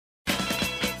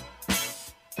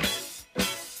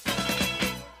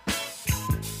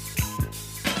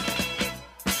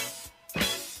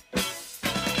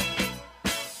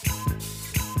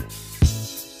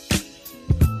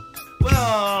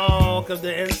welcome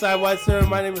to Inside White Center.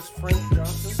 My name is Frank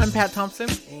Johnson. I'm Pat Thompson.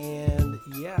 And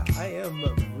yeah, I am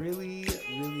really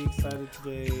excited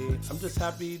today. I'm just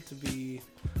happy to be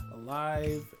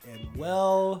alive and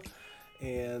well,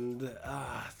 and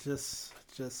just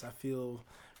I feel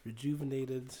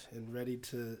rejuvenated and ready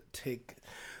to take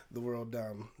the world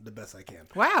down the best I can.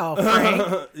 Wow,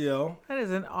 Frank. You know? That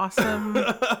is an awesome.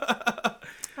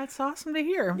 That's awesome to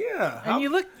hear. Yeah. And you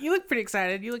look pretty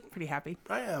excited. You look pretty happy.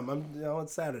 I am.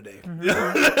 It's Saturday.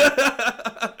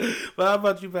 Mm-hmm. But how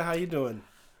about you, Pat? How you doing?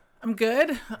 I'm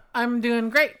good. I'm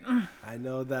doing great. I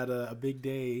know that a big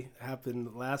day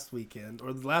happened last weekend.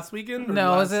 Or last weekend? Or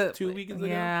No, last was it 2 weekends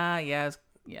ago? Yeah, it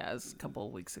was a couple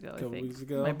of weeks ago, I think. Weeks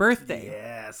ago? My birthday.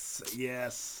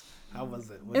 Yes. How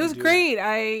was it? It was great.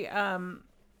 I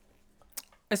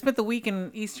spent the week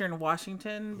in Eastern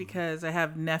Washington because I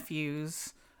have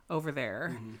nephews over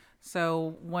there. Mm-hmm.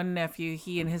 So one nephew,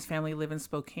 he and his family live in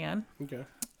Spokane. Okay.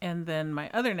 And then my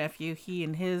other nephew, he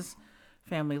and his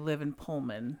family live in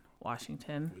Pullman,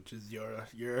 Washington. Which is your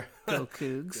Go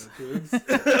Cougs. Go Cougs.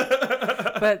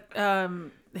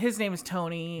 But his name is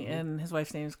Tony, mm-hmm. and his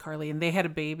wife's name is Carly, and they had a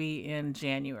baby in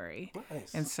January.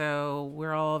 Nice. And so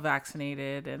we're all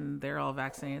vaccinated, and they're all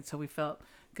vaccinated. So we felt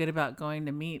good about going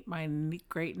to meet my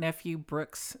great nephew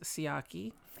Brooks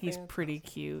Siaki. He's pretty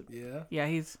cute. Yeah. Yeah,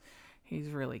 he's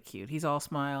really cute. He's all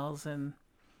smiles and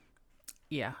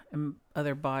and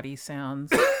other body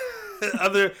sounds.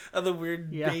 other weird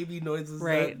baby noises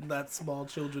that small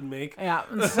children make. Yeah.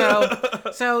 And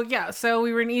so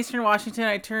we were in Eastern Washington.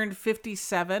 I turned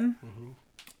 57, mm-hmm.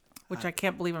 which I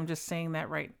can't believe I'm just saying that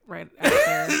right out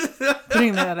there,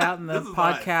 putting that out in the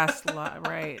podcast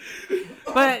right.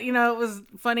 But it was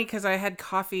funny because I had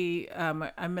coffee.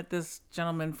 I met this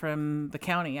gentleman from the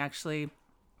county actually.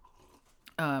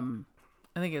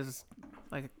 I think it was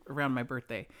like around my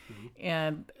birthday, mm-hmm.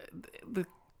 and the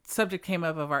subject came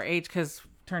up of our age because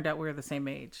turned out we were the same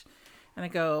age. And I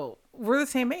go, we're the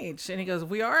same age. And he goes,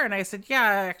 we are. And I said, yeah,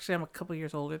 actually I'm a couple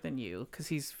years older than you because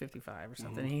he's 55 or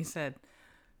something. Mm-hmm. And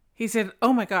he said,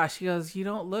 oh my gosh. He goes, you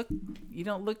don't look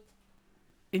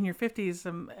in your 50s.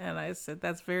 And I said,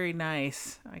 that's very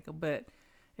nice. I go, but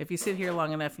if you sit here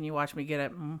long enough and you watch me get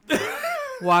up and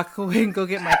walk away and go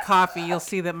get my coffee, you'll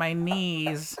see that my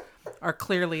knees are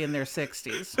clearly in their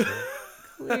 60s.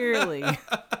 Clearly.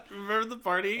 Remember the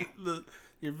party?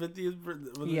 Your 50th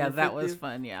birthday? Yeah, that was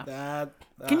fun, yeah. That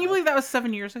Can you believe that was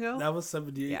 7 years ago? That was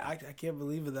 7 years. Yeah. I can't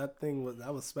believe it. That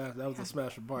was smash. That was a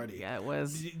smasher party. Yeah, it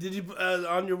was. Did you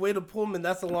on your way to Pullman,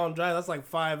 that's a long drive. That's like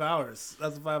 5 hours.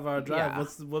 That's a 5-hour drive.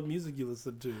 Yeah. What music you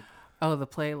listen to? Oh, the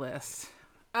playlist.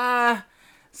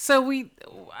 So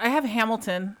I have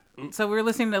Hamilton. So we were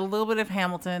listening to a little bit of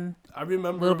Hamilton. I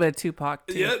remember a little bit of Tupac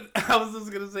too. Yeah, I was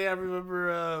just gonna say I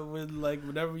remember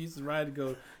whenever we used to ride to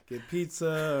go get pizza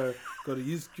or go to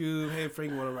Youth Cube. Hey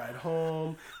Frank, want to ride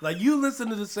home? Like you listen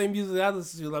to the same music I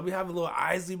listen to. Like we have a little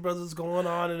Isley Brothers going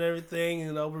on and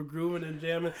everything. We're grooving and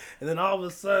jamming, and then all of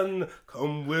a sudden,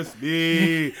 come with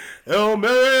me, El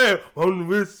Mary, come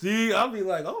with me. I'll be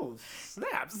like, oh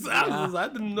snaps! Yeah. I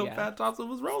didn't know Pat Thompson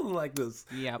was rolling like this.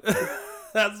 Yep.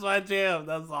 That's my jam.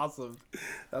 That's awesome.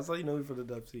 That's how you know me from the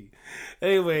Dub C.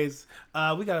 Anyways,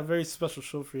 we got a very special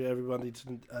show for you, everybody,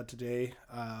 today.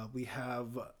 We have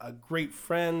a great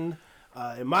friend,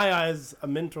 in my eyes, a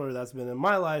mentor that's been in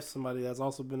my life, somebody that's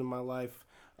also been in my life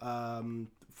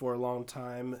for a long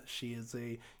time. She is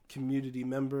a community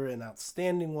member, an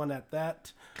outstanding one at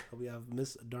that. We have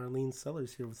Miss Darlene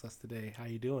Sellers here with us today. How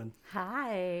you doing?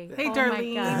 Hi. Hey,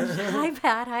 Darlene. My gosh. Hi,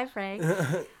 Pat. Hi, Frank.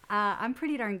 I'm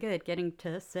pretty darn good getting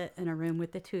to sit in a room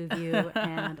with the two of you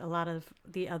and a lot of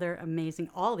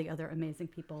all the other amazing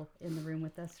people in the room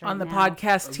with us right on the now.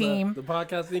 podcast team. The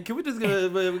podcast team. Can we just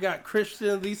we got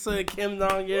Christian, Lisa, and Kim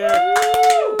down here.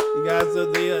 You guys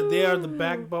they are the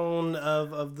backbone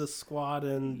of the squad,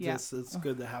 and just it's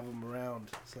good to have them around.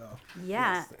 So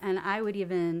yeah, and I would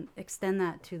even extend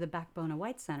that to the backbone of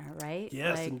White Center, right?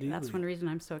 Yes, indeed. That's one reason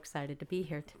I'm so excited to be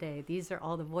here today. These are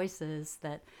all the voices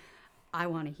that I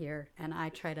want to hear, and I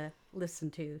try to listen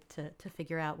to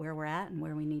figure out where we're at and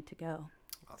where we need to go.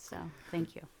 Awesome. So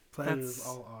thank you. Pleasure is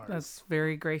all ours. That's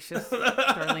very gracious,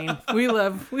 Darlene. We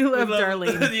love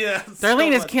Darlene. Yeah,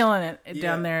 Darlene is killing it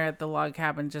down there at the log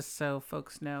cabin. Just so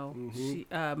folks know, she.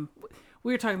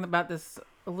 We were talking about this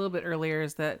a little bit earlier.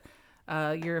 Is that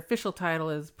your official title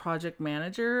is project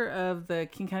manager of the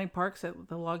King County Parks at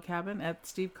the log cabin at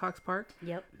Steve Cox Park?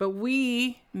 Yep. But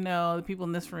we know, the people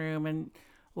in this room and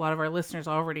a lot of our listeners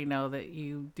already know that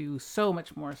you do so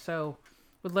much more. So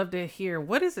would love to hear,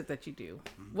 what is it that you do?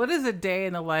 What is a day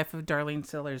in the life of Darlene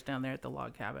Sellers down there at the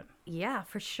log cabin? Yeah,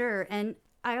 for sure. And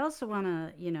I also want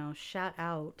to, shout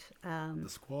out, The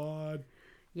squad.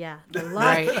 the log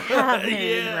Right. cabin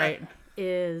Yeah. Right.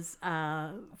 is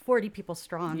 40 people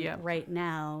strong Yep. right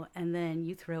now, and then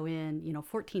you throw in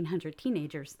 1,400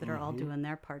 teenagers that are all doing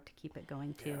their part to keep it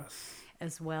going too, Yes.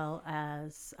 as well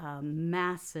as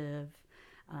massive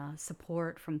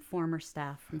support from former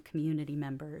staff, from community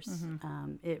members.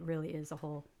 It really is a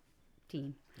whole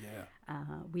team. Yeah.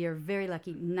 We are very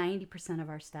lucky. 90% of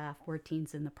our staff were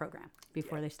teens in the program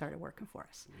before they started working for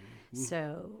us.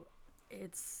 So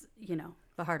it's,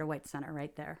 the heart of White Center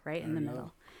right there, right in the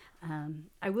middle.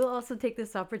 I will also take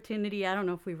this opportunity. I don't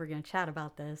know if we were going to chat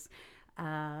about this.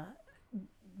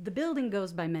 The building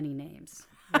goes by many names,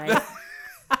 right?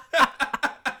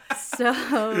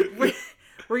 So,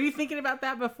 Were you thinking about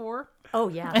that before? oh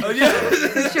yeah, Oh yeah.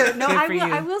 for sure. No, Good I for will.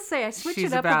 you. I will say I switch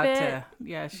She's it up a about bit to.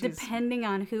 Yeah, depending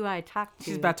on who I talk to.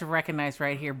 she's about to recognize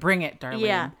right here. Bring it, Darlene.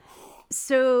 Yeah.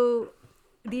 So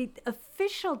the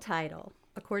official title,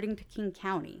 according to King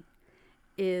County,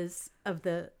 is of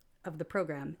the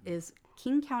program is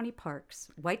King County Parks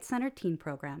White Center Teen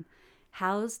Program,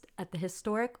 housed at the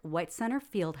historic White Center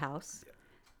Fieldhouse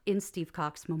in Steve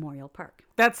Cox Memorial Park.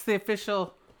 That's the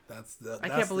official. That's I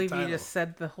can't believe you just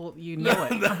said the whole. You know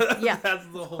it. Yeah, That's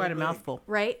the whole Quite a thing. mouthful.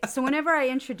 right. So whenever I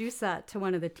introduce that to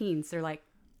one of the teens, they're like,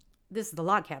 "This is the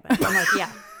log cabin." I'm like,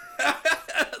 "Yeah,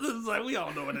 This is like, we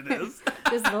all know what it is.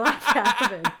 this is the log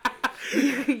cabin."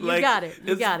 You Like, got it.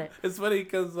 You it's- got it. It's funny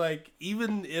because like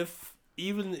even if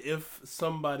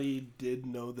somebody did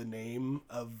know the name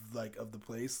of the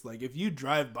place, like if you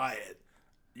drive by it,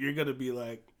 you're gonna be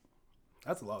like,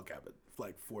 that's a log cabin,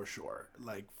 like for sure.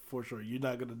 You're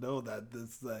not gonna know that this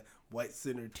is the White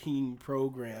Center Teen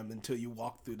Program until you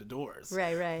walk through the doors.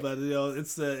 Right. But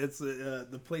it's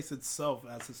the place itself,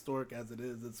 as historic as it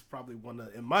is, it's probably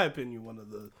in my opinion, one of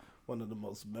the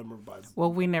most memorable.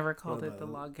 Well, we never called it the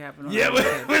log cabin. when Yeah, I was a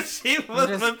kid. but she was.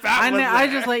 Just- but Pat was I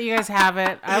there. just let you guys have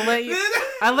it. I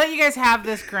let you guys have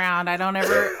this ground. I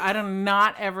do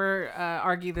not ever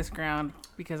argue this ground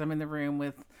because I'm in the room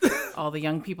with all the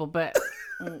young people. But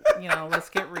let's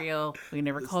get real. We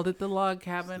never called it the log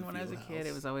cabin when I was a kid.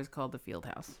 It was always called the field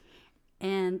house.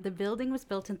 And the building was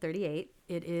built in 1938.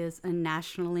 It is a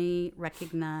nationally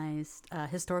recognized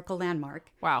historical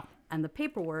landmark, Wow. and the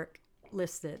paperwork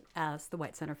listed as the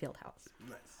White Center Fieldhouse.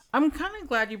 Nice. I'm kind of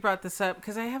glad you brought this up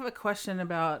because I have a question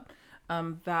about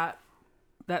that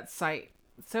site.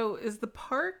 So is the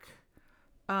park?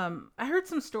 I heard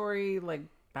some story like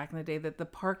back in the day that the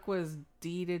park was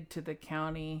deeded to the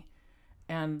county,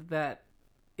 and that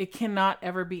it cannot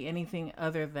ever be anything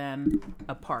other than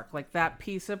a park. Like that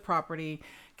piece of property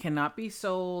cannot be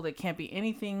sold. It can't be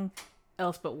anything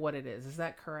else but what it is. Is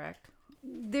that correct?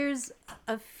 There's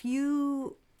a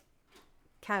few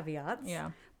caveats,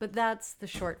 Yeah. but that's the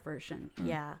short version.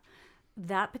 Yeah.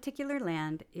 That particular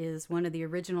land is one of the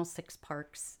original 6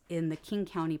 parks in the King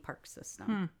County Park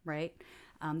System, right?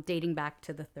 Dating back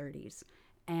to the 30s.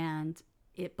 And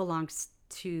it belongs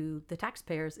to the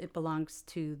taxpayers. It belongs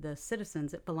to the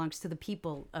citizens. It belongs to the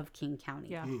people of King County.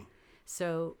 Yeah.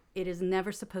 So it is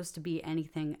never supposed to be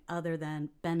anything other than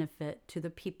benefit to the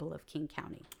people of King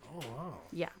County. Oh wow,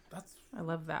 Yeah. that's I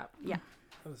love that. Yeah.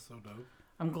 that is so dope.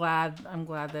 I'm glad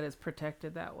that it's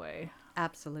protected that way.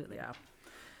 Absolutely. Yeah.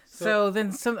 So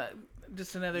then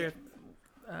just another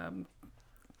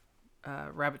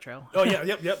rabbit trail. Oh yeah,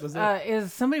 yep. That's it.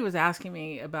 Is somebody was asking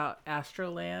me about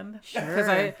Astroland? Sure.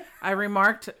 Because I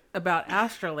remarked about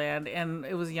Astroland, and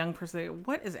it was a young person.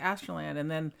 What is Astroland? And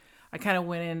then I kind of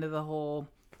went into the whole,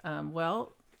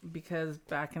 because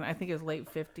back in I think it was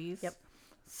late 50s. Yep.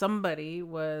 Somebody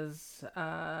was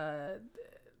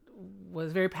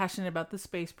very passionate about the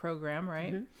space program,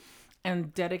 right? Mm-hmm.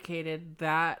 And dedicated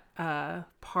that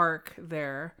park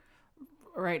there,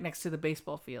 right next to the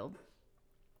baseball field,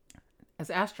 as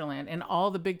Astroland, and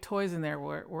all the big toys in there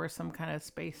were some kind of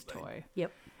space toy.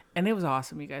 Yep. And it was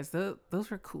awesome, you guys. Those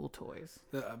were cool toys.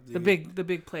 The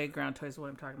big playground toys is what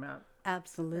I'm talking about.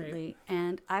 Absolutely.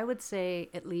 And I would say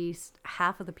at least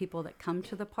half of the people that come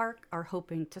to the park are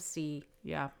hoping to see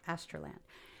Yeah. Astroland.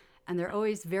 And they're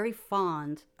always very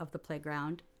fond of the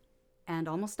playground. And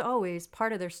almost always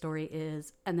part of their story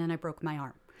is, and then I broke my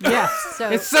arm. Yes. So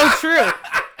It's so true.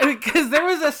 Because there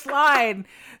was a slide.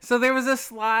 So there was a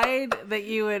slide that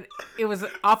it was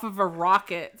off of a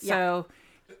rocket. So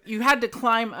you had to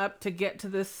climb up to get to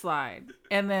this slide.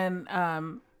 And then,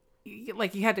 you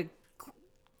had to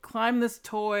climb this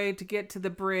toy to get to the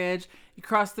bridge. You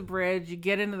cross the bridge, you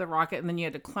get into the rocket, and then you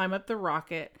had to climb up the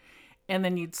rocket. And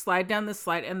then you'd slide down the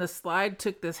slide, and the slide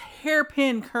took this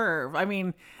hairpin curve. I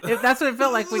mean, that's what it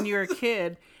felt like when you were a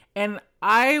kid. And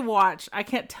I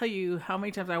can't tell you how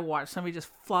many times I watched somebody just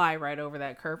fly right over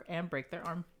that curve and break their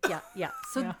arm. Yeah.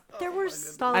 So Yeah. there were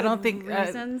solid I don't think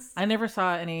reasons. I never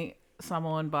saw any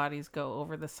Samoan bodies go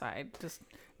over the side.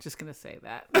 Just gonna say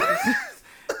that.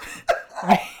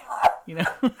 Right? You know,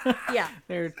 Yeah.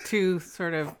 they're too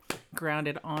sort of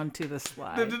grounded onto the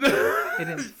slide. They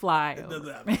didn't fly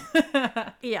over.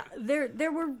 Yeah,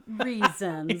 there were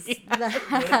reasons that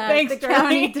Thanks, the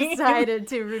county Johnny. decided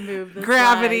to remove the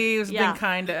Gravity slide. has Yeah. been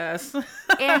kind to us.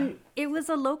 And it was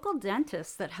a local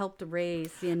dentist that helped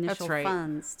raise the initial right.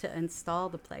 funds to install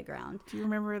the playground. Do you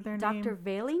remember their Dr. name?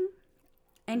 Veiling,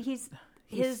 and his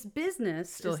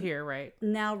business Still is here, right?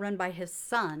 now run by his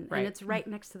son, Right. and it's right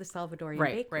next to the Salvadorian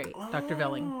Right, bakery. right. Dr.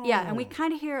 Velling. Yeah, and we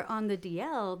kind of hear on the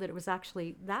DL that it was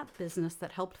actually that business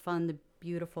that helped fund the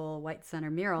beautiful White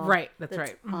Center mural. Right, that's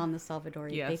right. On the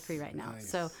Salvadorian Yes. bakery right now. Nice.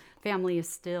 So family is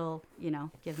still,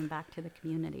 giving back to the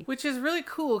community. Which is really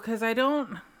cool because I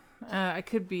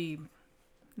could be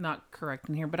not correct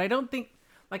in here, but I don't think,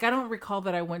 I don't recall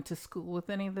that I went to school with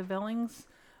any of the Vellings.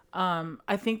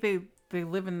 I think they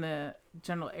live in the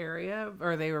general area,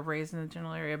 or they were raised in the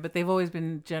general area, but they've always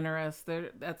been generous.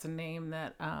 That's a name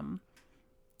that,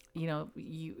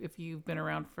 if you've been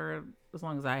around for as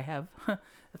long as I have,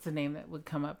 that's a name that would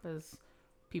come up as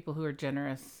people who are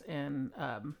generous and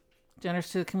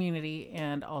generous to the community,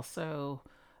 and also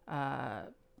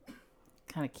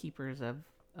kind of keepers of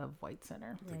White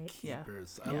Center. Right. Yeah.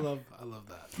 Keepers. Yeah. I love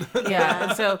that. Yeah,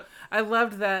 and so I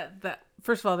loved that.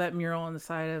 First of all, that mural on the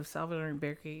side of Salvadorian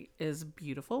Bakery is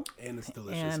beautiful. And it's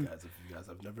delicious, And- guys. If you guys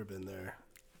have never been there,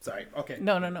 sorry. Okay.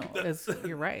 No,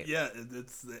 you're right. Yeah,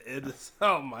 it is.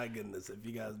 Oh my goodness! If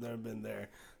you guys never been there,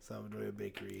 Salvadorian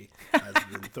Bakery has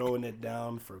been throwing it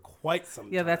down for quite some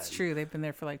time. Yeah, that's true. They've been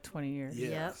there for like 20 years. Yeah.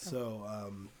 Yep.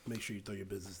 So make sure you throw your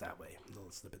business that way.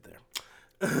 Don't slip it there.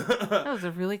 That was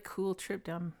a really cool trip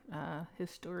down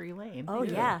History Lane. Oh,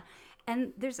 yeah.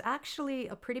 And there's actually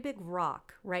a pretty big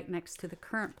rock right next to the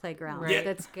current playground Right.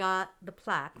 that's got the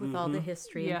plaque with all the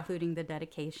history, Yeah. including the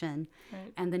dedication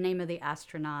Right. and the name of the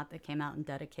astronaut that came out and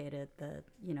dedicated the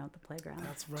playground.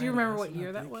 That's right. Do you remember That's what year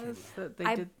I'm that thinking. was? That they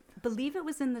I did. believe it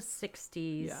was in the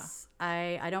 60s. Yeah.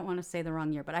 I don't want to say the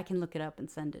wrong year, but I can look it up and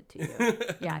send it to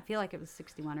you. Yeah, I feel like it was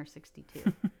 61 or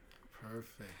 62.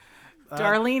 Perfect.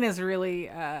 Darlene is really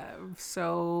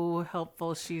so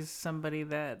helpful. She's somebody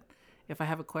that if I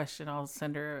have a question, I'll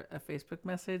send her a Facebook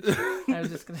message. I was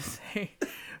just going to say,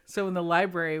 so when the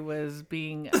library was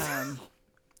being,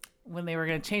 when they were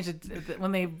going to change it,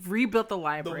 when they rebuilt the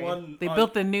library, one they on-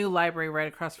 built the new library right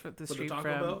across the For the street Taco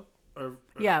from, Bell? Or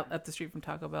yeah, up the street from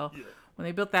Taco Bell. Yeah. When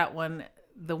they built that one,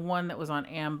 the one that was on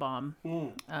Ambom,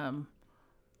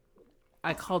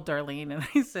 I called Darlene and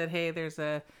I said, hey, there's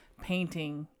a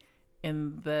painting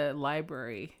in the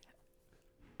library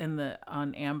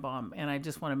on Ambom, and I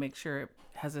just want to make sure it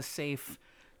has a safe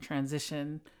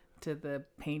transition to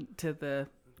the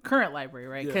current library,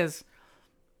 right? Yeah. Because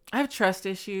I have trust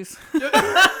issues.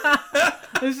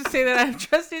 Let's just say that I have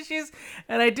trust issues,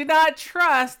 and I did not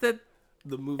trust that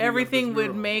the movie everything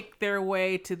would make their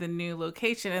way to the new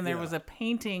location. And there Yeah. was a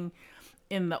painting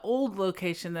in the old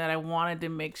location that I wanted to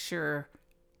make sure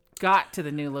got to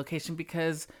the new location,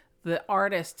 because the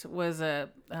artist was a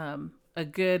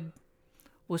good,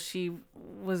 well, she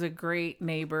was a great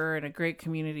neighbor and a great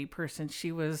community person.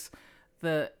 She was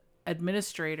the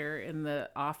administrator in the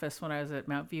office when I was at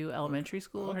Mount View Elementary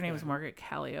School. Her name was Margaret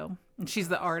Callio, and she's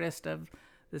the artist of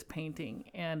this painting.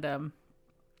 And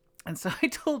so I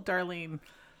told Darlene,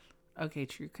 okay,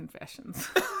 true confessions.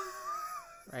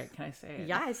 Right, can I say it?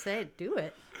 Yeah, I say it. Do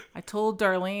it. I told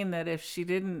Darlene that if she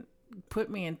didn't put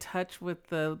me in touch with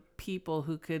the people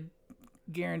who could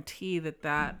guarantee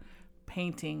that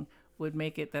painting would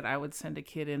make it, that I would send a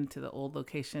kid into the old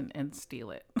location and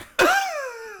steal it.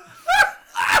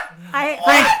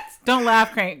 Frank, don't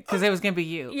laugh, Frank, because it was going to be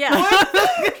you. Yeah.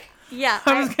 Yeah.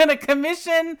 I was going to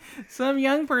commission some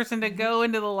young person to go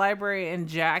into the library and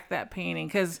jack that painting,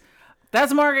 because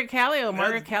that's Margaret Callio.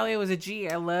 Margaret Callio was a G.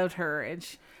 I loved her. And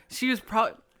she was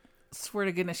probably, swear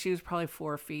to goodness, she was probably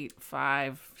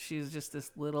 4'5". She was just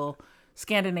this little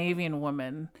Scandinavian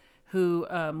woman who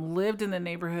lived in the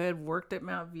neighborhood, worked at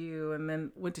Mount View, and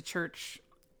then went to church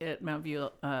at Mount View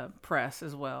Press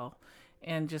as well.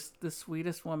 And just the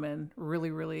sweetest woman, really,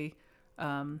 really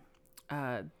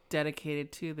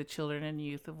dedicated to the children and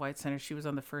youth of White Center. She was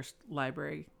on the first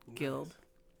library guild.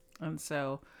 And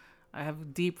so I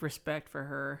have deep respect for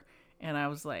her. And I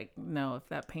was like, no, if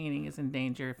that painting is in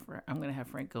danger, I'm going to have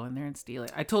Frank go in there and steal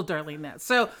it. I told Darlene that.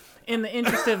 So in the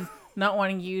interest of not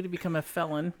wanting you to become a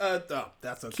felon, Oh,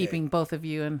 that's okay. keeping both of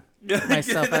you and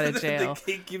myself out of jail.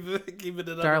 Keeping it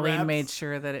under Darlene wraps. made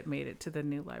sure that it made it to the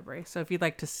new library. So if you'd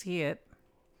like to see it,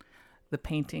 the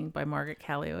painting by Margaret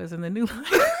Callio is in the new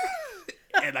library.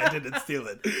 And I didn't steal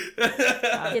it.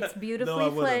 It's beautifully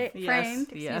would've. framed.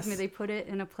 Yes. Excuse me. They put it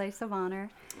in a place of honor.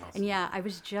 And yeah, I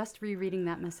was just rereading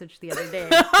that message the other day.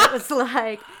 It was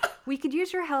like, we could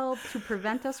use your help to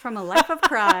prevent us from a life of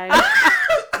crime.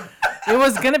 It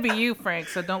was gonna be you, Frank.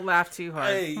 So don't laugh too hard.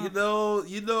 Hey, you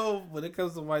know, when it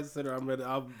comes to White Center, I'm ready.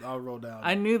 I'll roll down.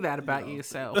 I knew that about you.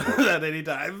 So At any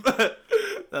time.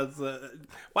 That's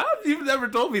why have you never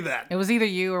told me that? it was either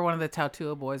you or one of the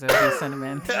Tautua boys that would send him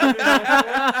in.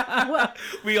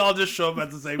 We all just show up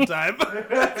at the same time.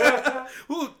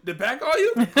 Who did Pat call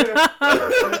you?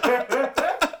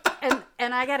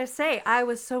 And I gotta say, I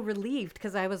was so relieved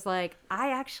because I was like,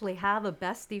 I actually have a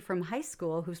bestie from high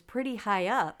school who's pretty high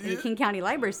up in King County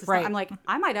Library System. Right. I'm like,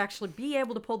 I might actually be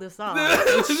able to pull this off.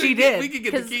 She did. We can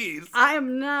get the 'Cause keys. I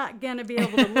am not gonna be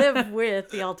able to live with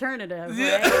the alternative,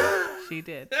 right? She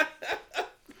did.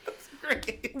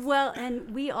 Great. Well,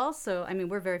 and we also, I mean,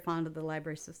 we're very fond of the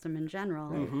library system in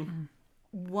general.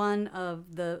 One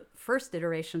of the first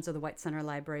iterations of the White Center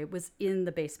Library was in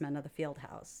the basement of the field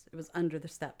house. It was under the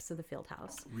steps of the field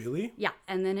house. Really? Yeah,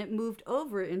 and then it moved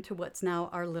over into what's now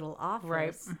our little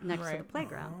office next to the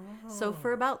playground. So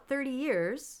for about 30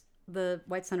 years, the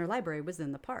White Center Library was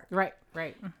in the park. Right.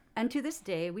 And to this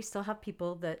day, we still have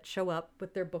people that show up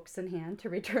with their books in hand to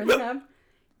return them.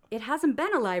 It hasn't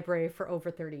been a library for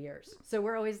over 30 years. So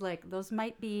we're always like, those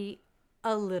might be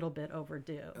a little bit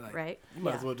overdue, right? You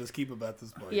might as well just keep them at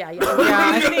this point. Yeah.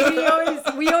 I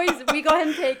think we go ahead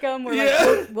and take them. We're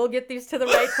like, we'll get these to the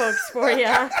right folks for you.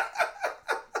 I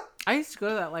used to go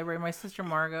to that library. My sister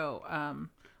Margot,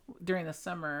 during the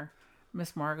summer,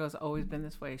 Miss Margot's always been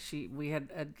this way. We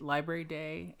had a library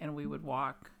day, and we would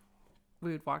walk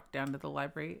down to the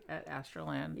library at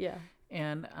Astroland. Yeah.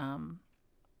 And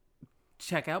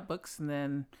check out books, and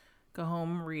then go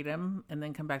home, read them, and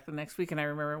then come back the next week. And I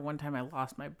remember one time I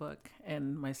lost my book,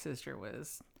 and my sister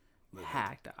was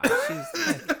hacked off. She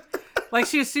was like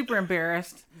she was super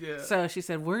embarrassed. Yeah. So she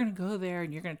said, "We're gonna go there,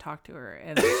 and you're gonna talk to her."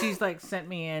 And she's like, sent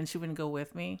me in. She wouldn't go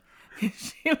with me.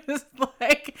 She was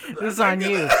like, "This is on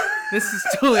you. This is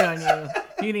totally on you.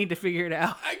 You need to figure it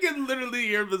out." I can literally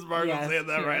hear Miss Margot saying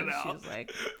that right now. She was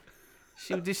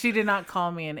like, she did not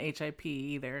call me an HIP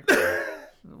either.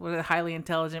 What a highly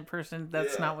intelligent person.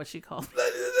 That's not what she called me.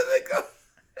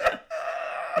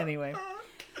 Anyway.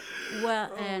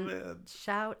 Well, and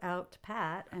shout out to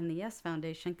Pat and the Yes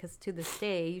Foundation, because to this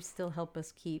day, you still help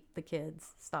us keep the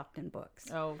kids stocked in books.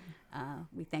 Oh.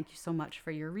 We thank you so much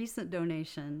for your recent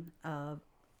donation.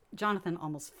 Jonathan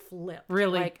almost flipped.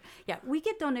 Really? Like, yeah, we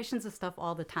get donations of stuff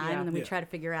all the time, and then we Yeah. try to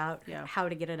figure out Yeah. how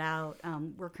to get it out.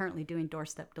 We're currently doing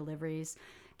doorstep deliveries.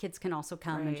 Kids can also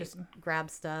come and Right. just grab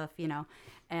stuff,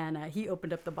 And he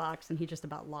opened up the box and he just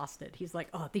about lost it. He's like,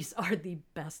 "Oh, these are the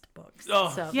best books." Oh.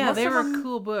 So Yeah, most they of were them-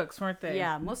 cool books, weren't they?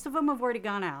 Yeah, most of them have already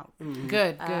gone out.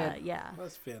 Good. Yeah,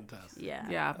 That's fantastic. yeah.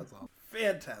 Yeah. That's all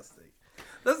fantastic.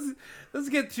 Let's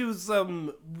get to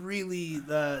some really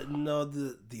the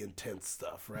intense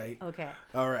stuff, right? Okay.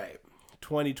 All right.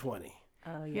 2020.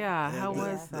 Oh Yeah. How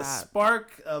was The that?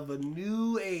 spark of a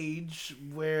new age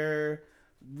where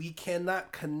we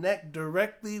cannot connect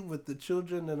directly with the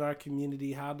children in our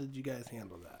community. How did you guys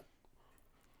handle that?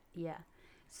 Yeah.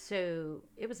 So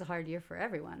it was a hard year for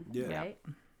everyone, Yeah. right?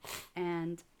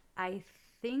 And I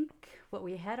think what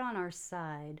we had on our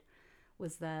side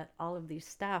was that all of these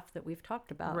staff that we've talked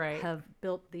about Right. have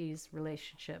built these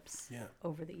relationships Yeah.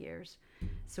 over the years.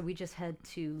 So we just had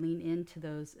to lean into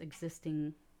those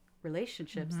existing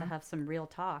relationships to have some real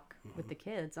talk with the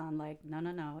kids on like, no,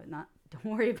 not don't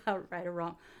worry about right or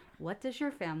wrong. What does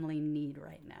your family need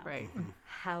right now? Right.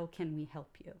 How can we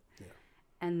help you? Yeah.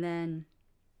 And then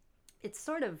it's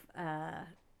sort of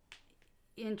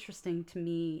interesting to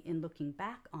me in looking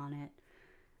back on it.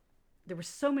 There were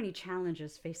so many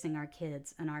challenges facing our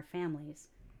kids and our families.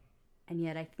 And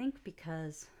yet I think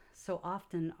because so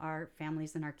often our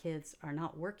families and our kids are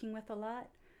not working with a lot,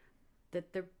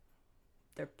 that they're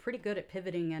pretty good at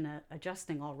pivoting and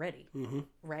adjusting already,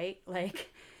 right?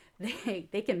 Like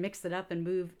they can mix it up and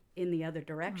move in the other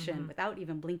direction without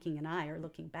even blinking an eye or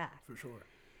looking back. For sure.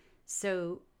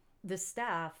 So the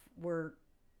staff were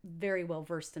very well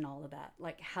versed in all of that.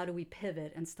 Like, how do we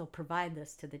pivot and still provide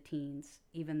this to the teens,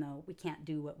 even though we can't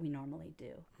do what we normally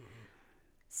do?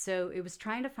 So it was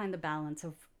trying to find the balance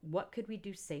of what could we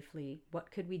do safely, what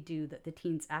could we do that the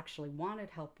teens actually wanted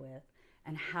help with,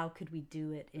 and how could we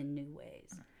do it in new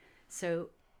ways. So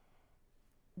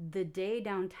the day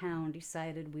downtown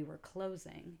decided we were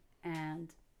closing,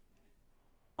 and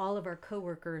all of our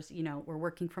coworkers, were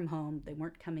working from home. They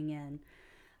weren't coming in.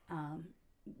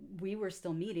 We were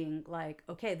still meeting like,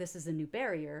 okay, this is a new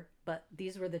barrier, but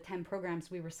these were the 10 programs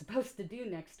we were supposed to do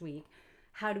next week.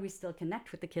 How do we still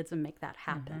connect with the kids and make that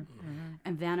happen?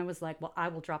 And Vanna was like, well, I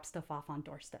will drop stuff off on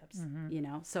doorsteps,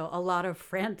 So a lot of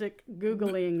frantic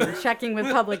Googling and checking with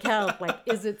public health, like,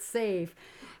 is it safe?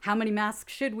 How many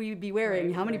masks should we be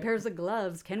wearing? How many pairs of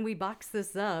gloves? Can we box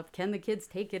this up? Can the kids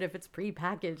take it if it's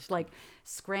prepackaged? Like,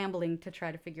 scrambling to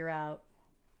try to figure out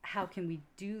how can we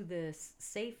do this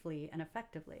safely and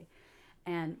effectively.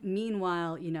 And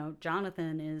meanwhile,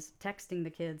 Jonathan is texting the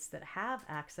kids that have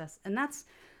access. And that's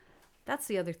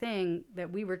the other thing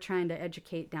that we were trying to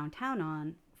educate downtown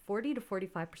on. 40 to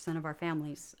 45% of our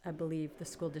families, I believe the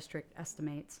school district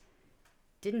estimates,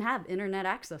 didn't have internet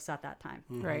access at that time.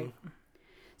 Right.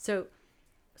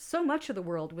 So much of the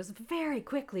world was very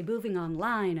quickly moving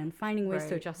online and finding ways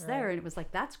to adjust there. And it was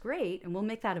like, that's great. And we'll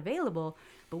make that available,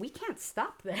 but we can't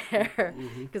stop there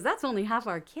because that's only half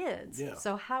our kids. Yeah.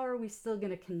 So how are we still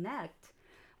going to connect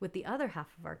with the other half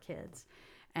of our kids?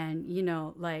 And,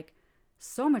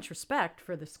 so much respect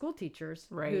for the school teachers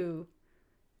who,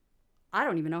 I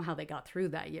don't even know how they got through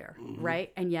that year,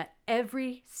 right? And yet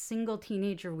every single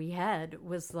teenager we had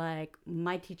was like,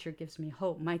 my teacher gives me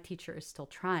hope. My teacher is still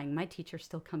trying. My teacher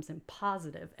still comes in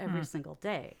positive every single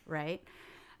day, right?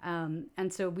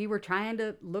 And so we were trying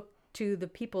to look to the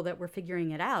people that were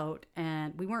figuring it out,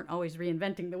 and we weren't always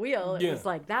reinventing the wheel. It was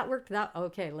like, that worked,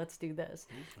 okay, let's do this.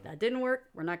 That didn't work,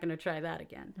 we're not going to try that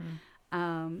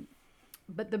again.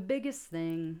 But the biggest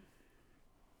thing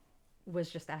was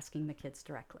just asking the kids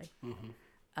directly.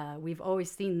 We've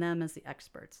always seen them as the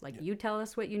experts. Like, you tell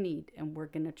us what you need, and we're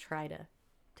going to try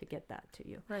to get that to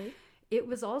you. Right. It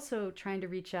was also trying to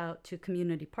reach out to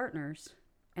community partners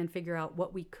and figure out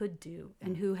what we could do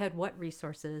and who had what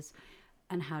resources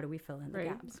and how do we fill in the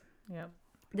gaps. Yep.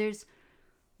 There's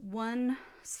one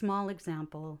small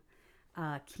example.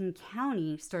 King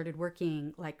County started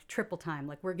working like triple time.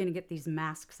 Like, we're going to get these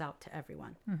masks out to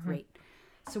everyone. Great.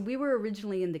 So we were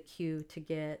originally in the queue to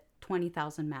get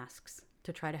 20,000 masks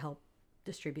to try to help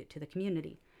distribute to the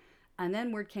community. And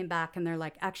then word came back and they're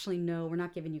like, actually, no, we're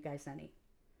not giving you guys any.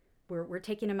 We're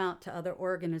taking them out to other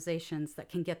organizations that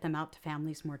can get them out to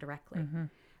families more directly. And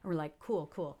we're like,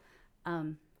 cool.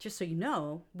 Just so you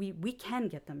know, we can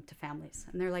get them to families.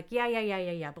 And they're like,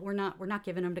 yeah, but we're not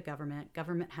giving them to government.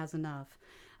 Government has enough.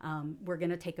 We're going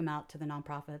to take them out to the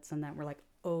nonprofits. And then we're like,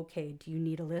 okay, do you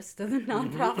need a list of the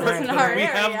nonprofits in our we area?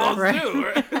 have those too,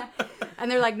 right? And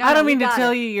they're like, no, I don't we mean to got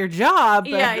tell it. you your job.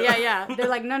 But... Yeah. They're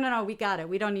like, no, we got it.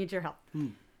 We don't need your help.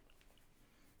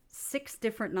 6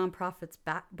 different nonprofits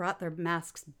brought their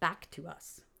masks back to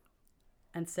us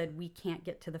and said, we can't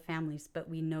get to the families, but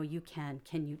we know you can.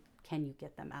 Can you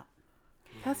get them out?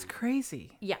 That's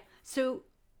crazy. Yeah. So,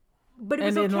 but it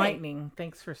was and okay. enlightening.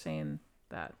 Thanks for saying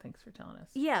that. Thanks for telling us.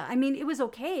 Yeah. I mean, it was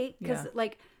okay because Yeah.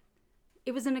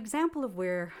 it was an example of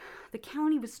where the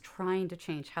county was trying to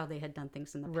change how they had done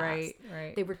things in the past.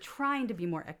 Right. They were trying to be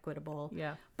more equitable.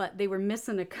 Yeah. But they were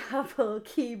missing a couple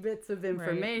key bits of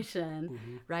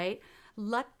information, right?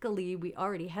 Luckily, we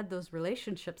already had those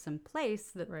relationships in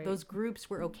place that those groups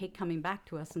were okay coming back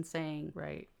to us and saying,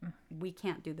 we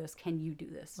can't do this. Can you do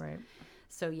this? Right.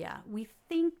 So, yeah, we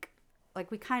think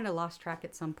we kind of lost track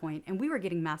at some point, and we were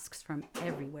getting masks from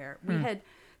everywhere. We had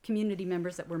community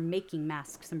members that were making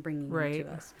masks and bringing them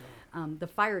to us. The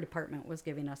fire department was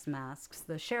giving us masks.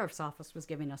 The sheriff's office was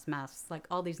giving us masks. Like,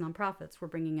 all these nonprofits were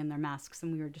bringing in their masks,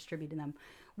 and we were distributing them.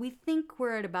 We think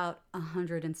we're at about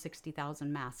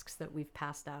 160,000 masks that we've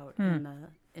passed out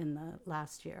in the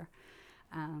last year.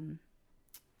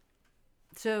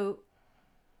 So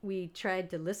we tried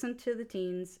to listen to the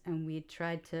teens, and we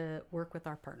tried to work with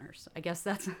our partners. I guess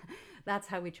that's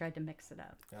how we tried to mix it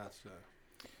up. Gotcha.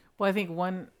 Well, I think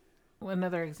one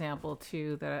other example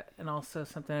too and also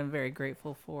something I'm very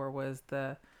grateful for was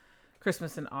the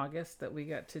Christmas in August that we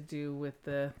got to do with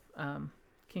the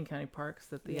King County Parks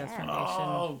that the Yes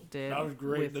Foundation did. That was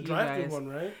great. with The you drive-through guys. one,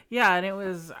 right? Yeah, and it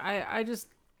was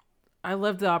I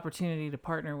loved the opportunity to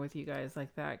partner with you guys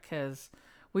like that because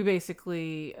we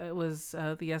basically it was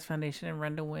the Yes Foundation and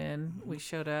Run to Win. We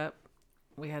showed up.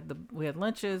 We had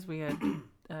lunches. We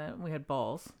had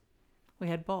balls. We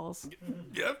had balls.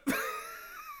 Yep.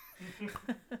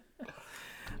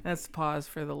 That's pause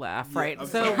for the laugh, Yeah, right? I'm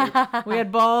So sorry. we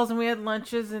had balls and we had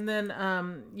lunches, and then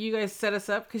you guys set us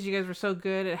up because you guys were so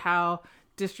good at how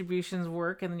distributions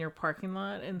work in your parking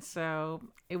lot, and so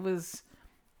it was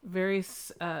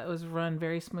it was run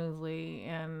very smoothly,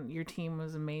 and your team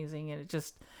was amazing. And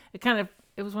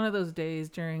it was one of those days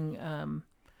during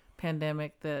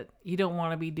pandemic that you don't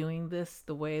want to be doing this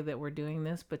the way that we're doing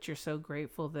this, but you're so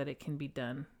grateful that it can be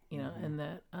done, and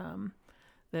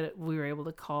that we were able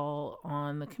to call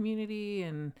on the community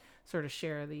and sort of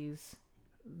share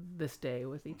this day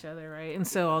with each other, right? And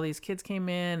so all these kids came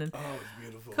in, and it's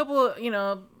beautiful. a couple,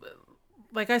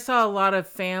 like I saw a lot of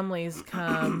families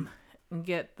come and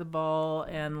get the ball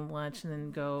and lunch and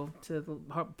then go to the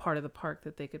part of the park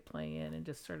that they could play in and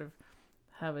just sort of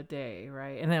have a day,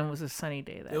 right? And then it was a sunny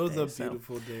day that day. It was a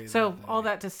beautiful day. So all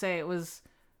that to say, it was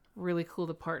really cool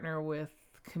to partner with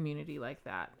community like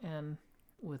that and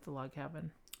with the log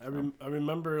cabin. I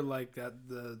remember like at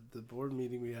the board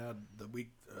meeting we had the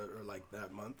week or like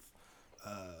that month,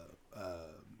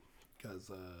 because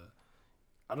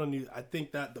I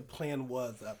think that the plan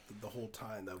was the whole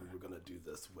time that we were going to do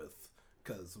this with,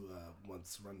 because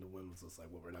once Run to Win was just like,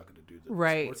 well, we're not going to do the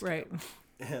sports camp.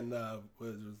 And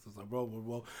we're just like,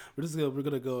 well, we're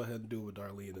gonna go ahead and do it with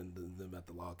Darlene and them at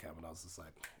the log cabin. I was just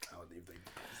like, I don't even think.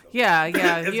 Yeah.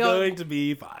 It's going to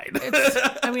be fine.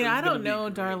 I don't know,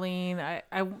 Darlene.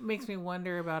 I makes me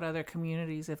wonder about other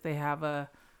communities if they have a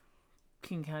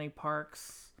King County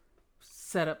Parks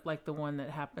set up like the one that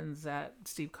happens at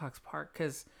Steve Cox Park,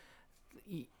 because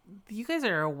you guys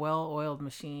are a well-oiled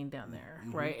machine down there,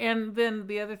 right? And then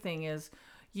the other thing is,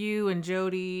 you and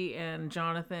Jody and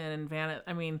Jonathan and Vanna,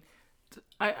 I mean,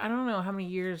 I don't know how many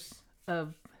years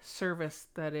of service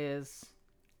that is.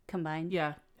 Combined?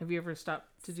 Yeah. Have you ever stopped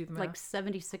to do the math? Like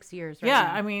 76 years right Yeah,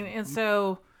 now. I mean, and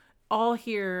so all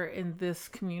here in this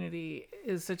community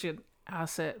is such an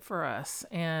asset for us.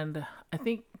 And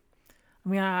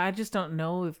I just don't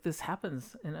know if this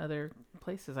happens in other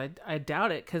places. I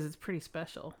doubt it, because it's pretty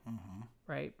special,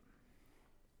 right?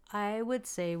 I would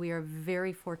say we are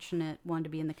very fortunate, one, to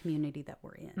be in the community that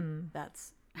we're in.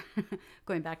 That's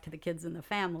going back to the kids and the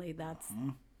family. That's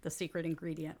the secret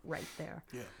ingredient right there.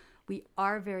 Yeah. We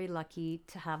are very lucky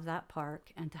to have that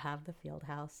park and to have the field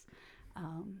house.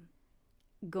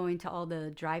 Going to all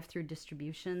the drive-through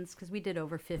distributions, because we did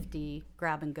over 50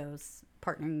 grab and goes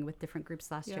partnering with different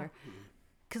groups last year.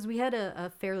 Because we had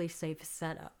a fairly safe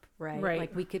setup, right?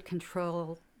 Like we could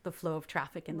control the flow of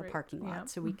traffic in the parking lot.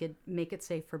 So we could make it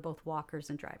safe for both walkers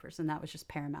and drivers. And that was just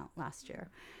paramount last year.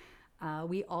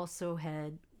 We also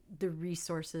had the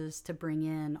resources to bring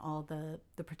in all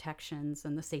the protections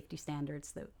and the safety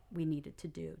standards that we needed to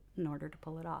do in order to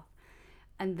pull it off.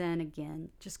 And then again,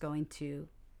 just going to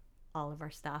all of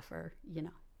our staff are,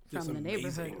 from the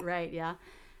neighborhood. Right, yeah.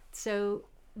 So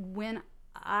when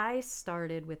I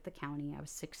started with the county, I was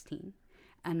 16.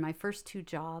 And my first two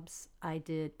jobs, I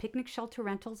did picnic shelter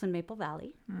rentals in Maple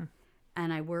Valley.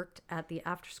 And I worked at the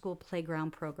after-school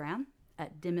playground program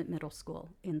at Dimmitt Middle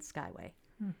School in Skyway.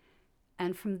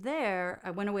 And from there,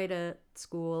 I went away to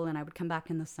school, and I would come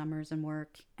back in the summers and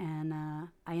work. And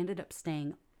I ended up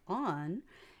staying on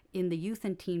in the youth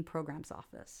and teen programs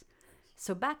office.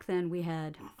 So back then, we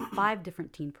had 5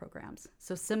 different teen programs.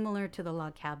 So similar to the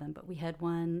log cabin, but we had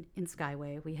one in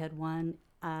Skyway. We had one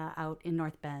out in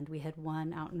North Bend. We had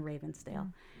one out in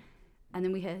Ravensdale. And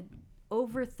then we had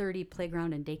over 30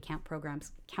 playground and day camp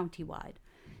programs countywide.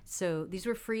 So these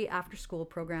were free after-school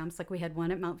programs. Like we had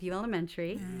one at Mount View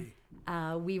Elementary.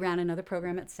 We ran another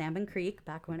program at Salmon Creek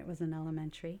back when it was an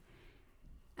elementary.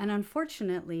 And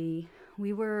unfortunately,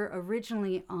 we were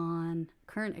originally on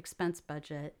current expense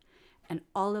budget, and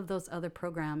all of those other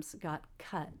programs got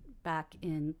cut back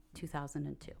in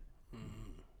 2002.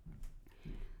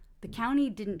 The county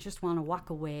didn't just want to walk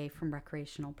away from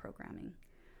recreational programming.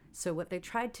 So what they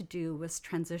tried to do was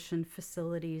transition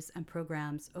facilities and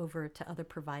programs over to other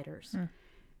providers.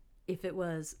 If it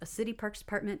was a city parks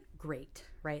department, great,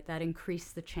 right? That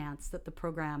increased the chance that the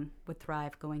program would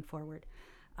thrive going forward.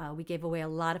 We gave away a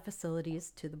lot of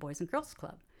facilities to the Boys and Girls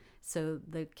Club. So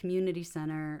the community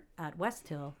center at West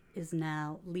Hill is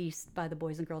now leased by the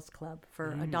Boys and Girls Club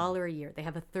for $1 a year. They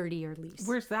have a 30-year lease.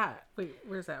 Where's that? Wait,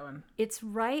 where's that one? It's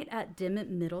right at Dimmitt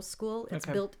Middle School. It's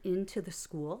built into the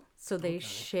school, so they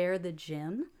share the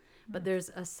gym. But there's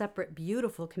a separate,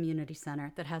 beautiful community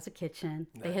center that has a kitchen.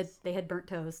 Nice. They had burnt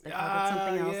toast. They called it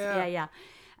something else.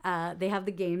 Yeah. They have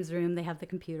the games room. They have the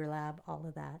computer lab. All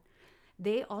of that.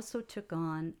 They also took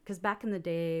on, because back in the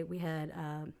day we had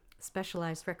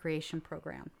specialized recreation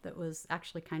program that was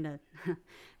actually kind of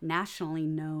nationally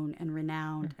known and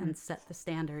renowned and set the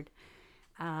standard.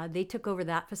 They took over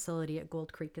that facility at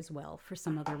Gold Creek as well for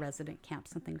some of their resident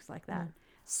camps and things like that.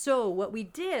 So what we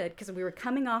did, because we were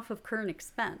coming off of current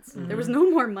expense, there was no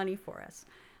more money for us.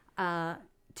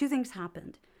 2 things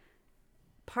happened.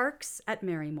 parks at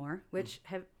Marymore, which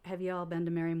have you all been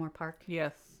to Marymore Park?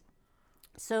 Yes.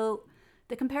 So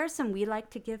the comparison we like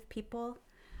to give people,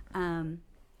 and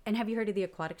have you heard of the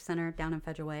Aquatic Center down in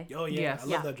Federal Way? Oh, yeah. Yes. I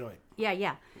love Yeah. that joint.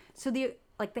 Yeah. So they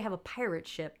have a pirate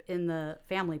ship in the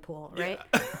family pool, right?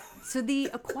 So the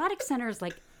Aquatic Center is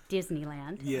like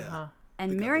Disneyland. Yeah.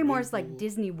 And They got the Marymore's wave like pool.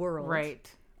 Disney World.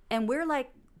 Right. And we're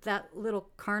like that little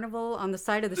carnival on the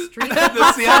side of the street.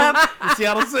 the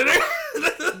Seattle Center.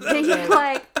 And you're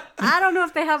like, I don't know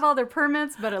if they have all their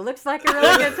permits, but it looks like a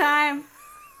really good time.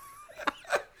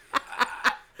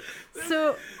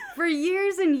 So for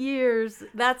years and years,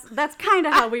 that's kind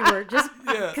of how we were, just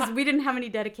because we didn't have any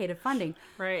dedicated funding.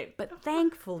 Right. But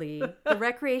thankfully, the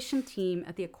recreation team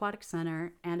at the Aquatic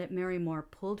Center and at Marymore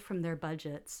pulled from their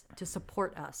budgets to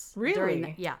support us. Really? During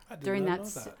did during not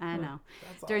that, know that. I know,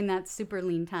 That's during that super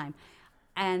lean time.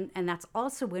 And that's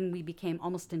also when we became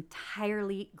almost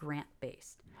entirely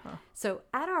grant-based. So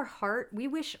at our heart, we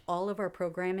wish all of our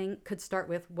programming could start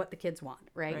with what the kids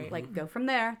want, right? Right. Like go from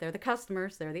there. They're the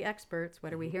customers. They're the experts.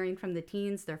 What are we hearing from the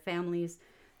teens, their families,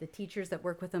 the teachers that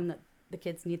work with them that the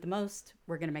kids need the most?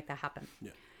 We're going to make that happen.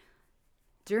 Yeah.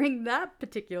 During that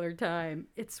particular time,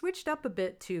 it switched up a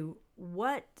bit to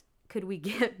what could we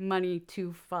get money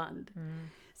to fund?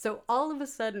 So all of a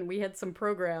sudden, we had some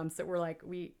programs that were like,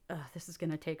 this is going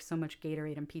to take so much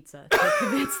Gatorade and pizza to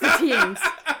convince the teens.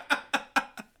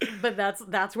 But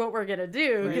that's what we're going to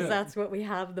do because that's what we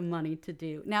have the money to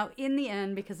do. Now, in the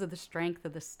end, because of the strength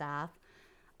of the staff,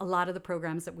 a lot of the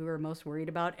programs that we were most worried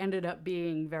about ended up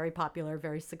being very popular,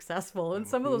 very successful. And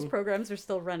some of those programs are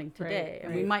still running today.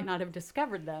 And we might not have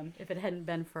discovered them if it hadn't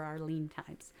been for our lean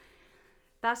times.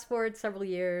 Fast forward several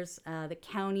years, the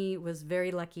county was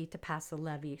very lucky to pass a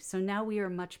levy. So now we are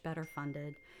much better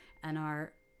funded and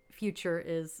our future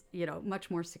is, much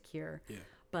more secure. Yeah.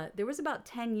 But there was about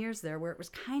 10 years there where it was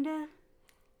kind of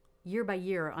year by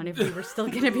year on if we were still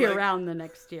going to be around the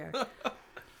next year.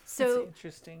 So That's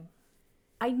interesting.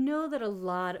 I know that a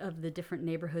lot of the different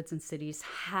neighborhoods and cities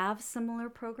have similar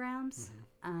programs.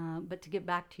 But to get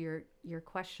back to your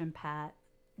question, Pat,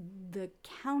 the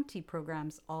county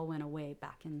programs all went away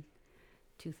back in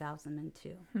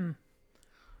 2002.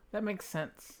 That makes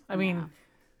sense. I mean,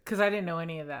 because I didn't know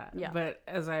any of that. Yeah. But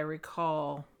as I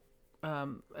recall,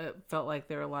 it felt like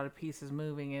there were a lot of pieces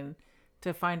moving. And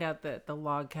to find out that the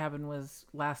log cabin was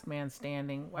last man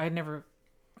standing, I never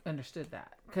understood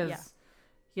that.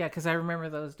 Because I remember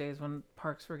those days when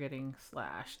parks were getting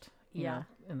slashed you know,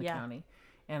 in the county.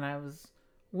 And I was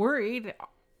worried.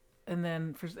 And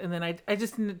then I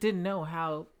just didn't know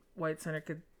how White Center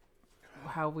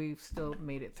how we still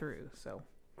made it through. So.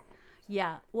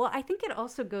 Yeah. Well, I think it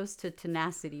also goes to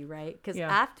tenacity, right? Because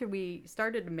after we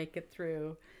started to make it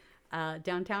through,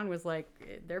 downtown was like,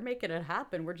 they're making it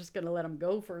happen. We're just going to let them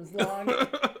go for as long,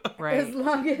 as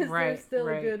long as they're still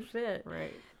a good fit.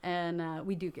 Right. And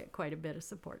we do get quite a bit of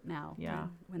support now. Yeah.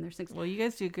 When they're 6. Well, you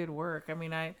guys do good work. I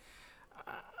mean, I'm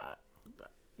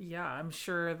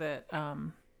sure that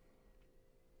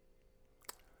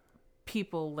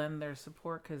people lend their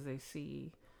support because they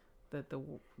see that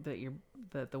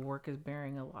the work is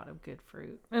bearing a lot of good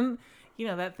fruit. And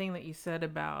that thing that you said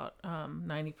about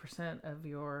 90% of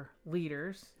your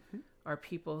leaders are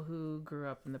people who grew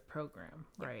up in the program,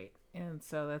 right? And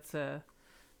so that's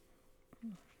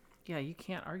you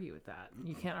can't argue with that.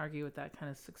 You can't argue with that kind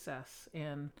of success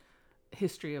and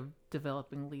history of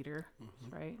developing leader,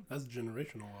 right? That's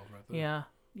generational wealth right there.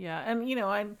 Yeah. And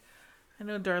I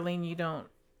know, Darlene, you don't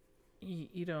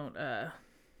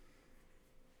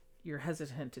you're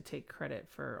hesitant to take credit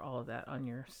for all of that on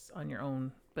your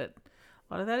own, but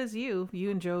a lot of that is you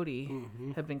and Jody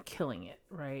have been killing it,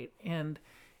 right? And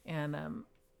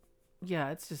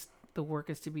it's just the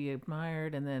work is to be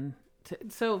admired. And then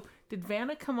so did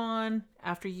Vanna come on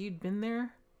after you'd been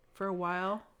there for a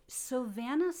while? So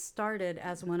Vanna started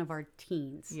as one of our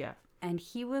teens. Yeah. And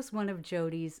he was one of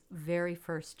Jody's very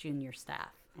first junior staff.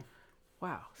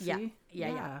 Wow. See?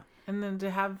 Yeah. And then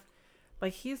to have,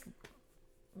 like, he's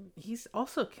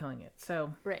also killing it.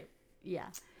 So. Right. Yeah.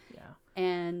 Yeah.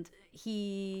 And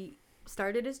he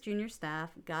started as junior staff,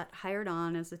 got hired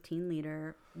on as a teen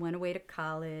leader, went away to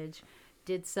college,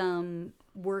 did some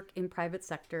work in private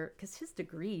sector because his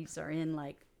degrees are in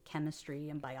like chemistry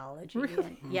and biology.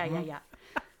 Really? And, yeah.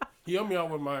 He helped me out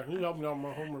with my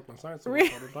homework, my science all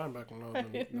the time back when I was in. I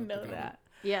didn't know that.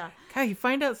 Yeah. God, you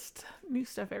find out new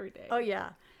stuff every day. Oh yeah.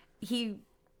 He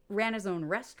ran his own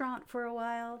restaurant for a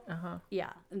while.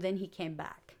 Yeah. And then he came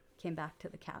back to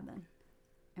the cabin,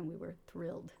 and we were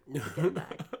thrilled to get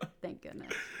back. Thank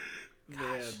goodness.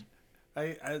 Man,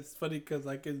 It's funny because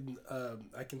I can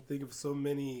think of so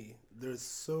many. There's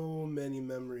so many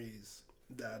memories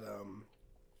that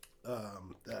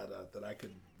that I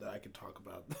could talk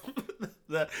about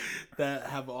that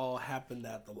have all happened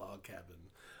at the log cabin.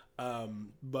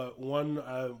 But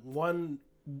one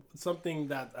something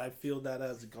that I feel that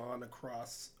has gone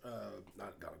across,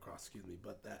 not gone across, excuse me,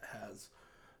 but that has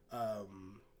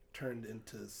turned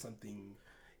into something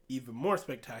even more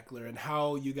spectacular, and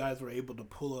how you guys were able to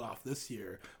pull it off this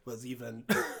year was even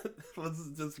was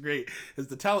just great. Is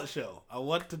the talent show. I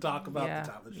want to talk about the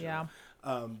talent show. Yeah.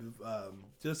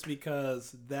 Just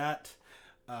because that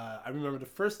I remember the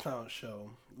first talent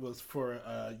show was for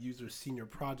a user senior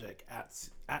project at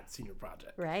Senior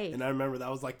Project. Right. And I remember that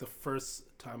was like the first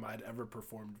time I'd ever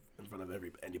performed in front of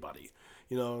anybody.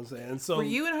 You know what I'm saying? And so Were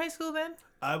you in high school then?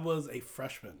 I was a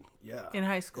freshman. Yeah. In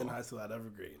high school. In high school at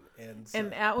Evergreen. And so,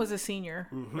 And At was a senior,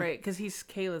 right? Because he's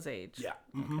Kayla's age. yeah.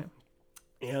 Mm-hmm. Okay.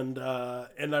 And I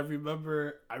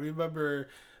remember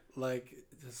like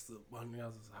just one year I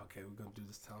was just like, okay, we're gonna do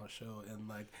this talent show, and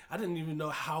like I didn't even know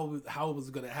how it was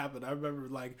gonna happen. I remember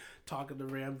like talking to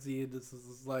Ramsey, and this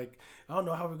is like, I don't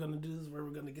know how we're gonna do this, where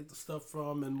we're gonna get the stuff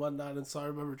from and whatnot. And so I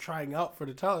remember trying out for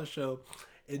the talent show,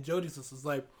 and Jody just was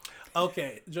like,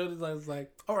 okay, Jody was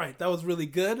like, all right, that was really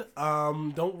good.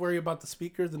 Don't worry about the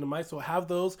speakers and the mics, we'll have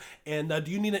those. And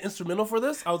do you need an instrumental for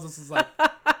this? I was just like,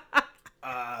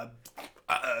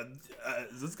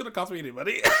 is this gonna cost me any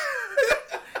money?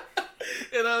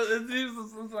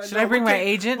 Should I bring my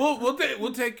agent?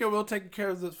 We'll take care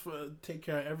of this. Take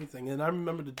care of everything. And I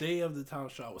remember the day of the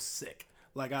talent show, I was sick.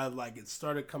 It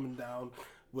started coming down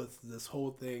with this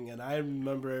whole thing, and I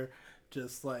remember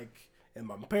just like, and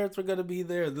my parents were gonna be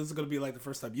there. This is gonna be like the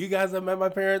first time you guys have met my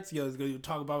parents. You know, gonna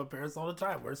talk about my parents all the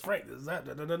time. Where's Frank? This is that.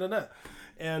 Da, da, da, da, da.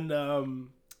 And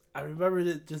I remember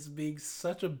it just being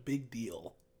such a big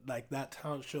deal. Like that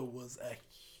talent show was a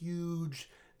huge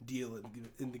deal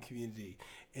in the community,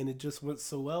 and it just went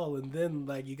so well. And then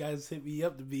like you guys hit me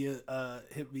up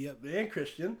and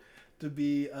Christian to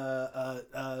be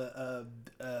what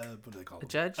do they call it?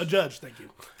 A judge. Thank you.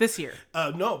 This year?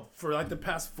 No, for like the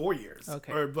past 4 years.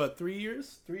 Okay. But 3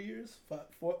 years, 5.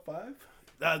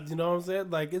 You know what I'm saying?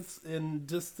 Like and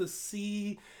just to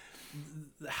see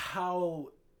how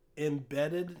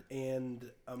embedded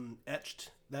and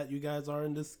etched that you guys are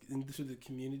into the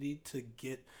community, to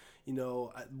get, you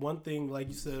know, one thing like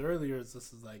you said earlier is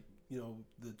this is like, you know,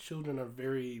 the children are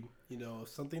very, you know, if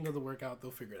something doesn't work out, they'll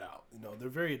figure it out. You know, they're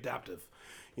very adaptive,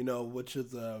 you know, which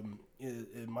is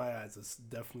in my eyes is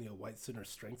definitely a white center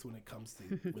strength when it comes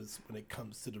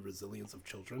to the resilience of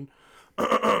children.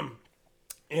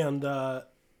 And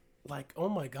like, oh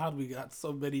my God, we got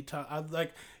so many times. I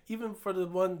like, even for the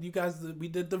one you guys, we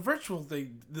did the virtual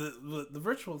thing, the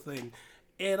virtual thing,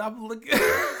 and I'm looking,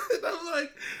 and I'm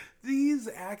like, these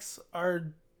acts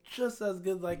are just as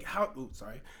good. Like how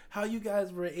you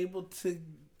guys were able to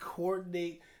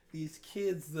coordinate these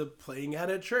kids playing at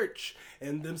a church,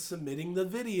 and then submitting the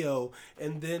video,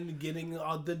 and then getting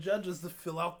all the judges to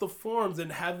fill out the forms,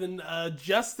 and having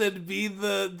Justin be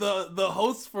the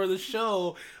host for the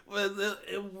show.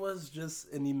 It was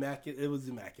just an immaculate. It was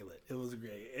immaculate. It was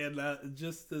great, and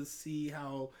just to see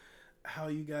how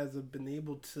you guys have been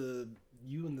able to,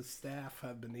 you and the staff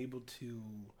have been able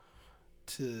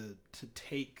to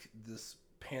take this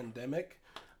pandemic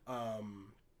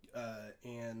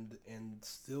and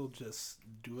still just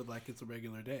do it like it's a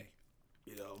regular day.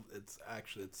 You know, it's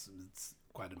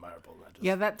quite admirable.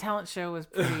 Yeah, that talent show was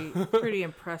pretty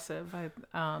impressive.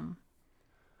 How'd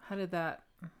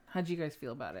you guys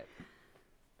feel about it?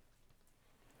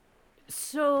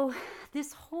 So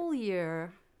this whole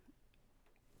year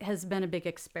has been a big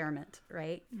experiment,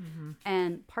 right? Mm-hmm.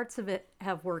 And parts of it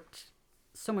have worked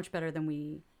so much better than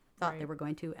we thought they were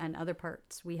going to, and other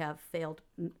parts we have failed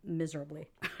miserably.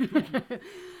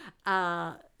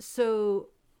 So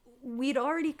we'd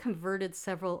already converted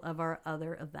several of our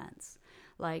other events.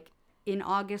 Like in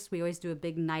August, we always do a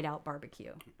big night out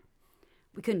barbecue.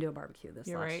 We couldn't do a barbecue last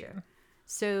year.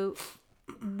 So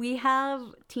we have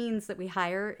teens that we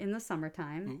hire in the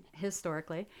summertime,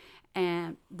 historically,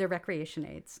 and they're recreation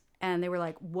aides. And they were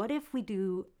like, what if we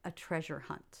do a treasure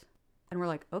hunt? And we're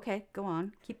like, okay, go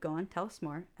on, keep going, tell us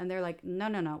more. And they're like,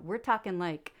 no, we're talking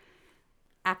like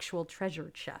actual treasure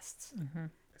chests. Mm-hmm.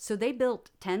 So they built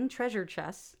 10 treasure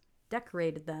chests,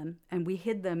 decorated them, and we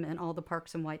hid them in all the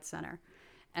parks in White Center,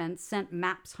 and sent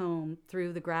maps home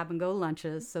through the grab-and-go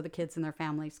lunches so the kids and their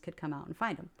families could come out and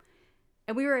find them.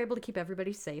 And we were able to keep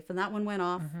everybody safe, and that one went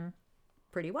off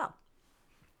pretty well.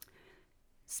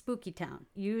 Spooky Town.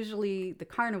 Usually the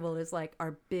carnival is like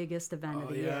our biggest event of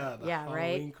the year. The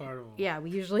Halloween carnival. Yeah, we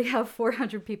usually have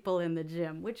 400 people in the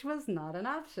gym, which was not an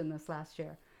option this last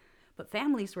year. But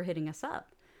families were hitting us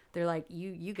up. They're like,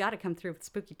 you got to come through with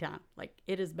Spooky Town. Like,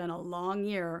 it has been a long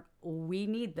year. We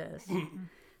need this.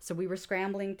 So we were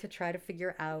scrambling to try to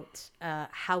figure out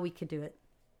how we could do it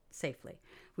safely.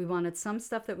 We wanted some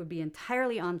stuff that would be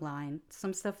entirely online,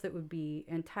 some stuff that would be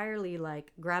entirely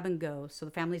like grab and go, so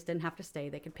the families didn't have to stay.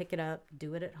 They could pick it up,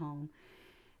 do it at home.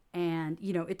 And,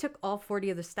 you know, it took all 40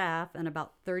 of the staff and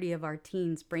about 30 of our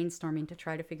teens brainstorming to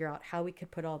try to figure out how we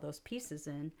could put all those pieces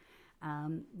in.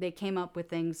 They came up with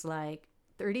things like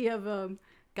 30 of them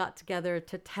got together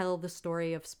to tell the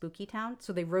story of Spooky Town.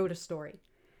 So they wrote a story.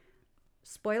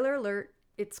 Spoiler alert,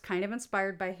 it's kind of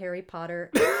inspired by Harry Potter.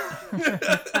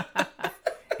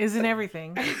 Isn't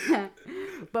everything?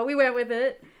 But we went with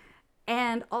it.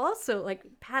 And also, like,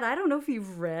 Pat, I don't know if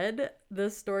you've read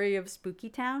the story of Spooky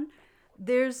Town.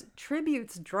 There's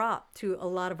tributes dropped to a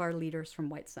lot of our leaders from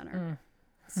White Center.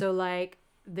 So, like,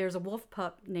 there's a wolf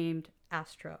pup named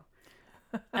Astro.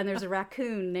 And there's a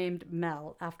raccoon named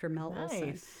Mel, after Mel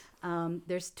Olson.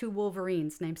 There's 2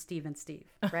 Wolverines named Steve and Steve,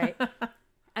 right?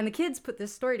 And the kids put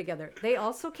this story together. They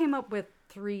also came up with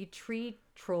 3 tree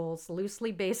trolls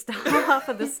loosely based off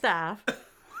of the staff,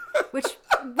 which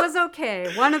was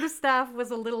okay. One of the staff was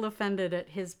a little offended at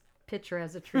his picture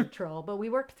as a tree troll, but we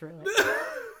worked through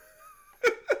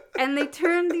it. And they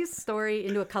turned this story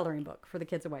into a coloring book for the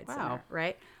kids at White Center,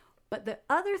 right? But the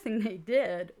other thing they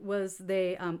did was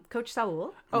they, Coach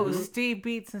Saul. Oh, Steve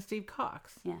Beats and Steve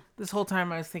Cox. Yeah. This whole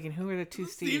time I was thinking, who are the 2 Steves?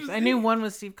 I Steve. knew one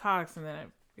was Steve Cox, and then I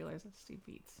realized it's Steve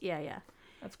Beats. Yeah.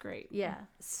 That's great. Yeah.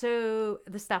 So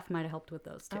the staff might have helped with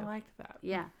those too. I liked that.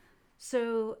 Yeah.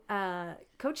 So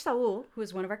Coach Saul, who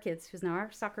is one of our kids, who's now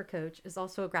our soccer coach, is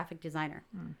also a graphic designer.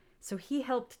 So he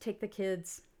helped take the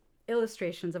kids'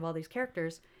 illustrations of all these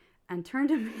characters and turned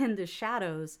them into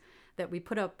shadows that we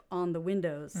put up on the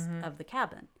windows of the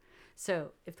cabin.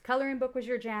 So if the coloring book was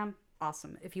your jam,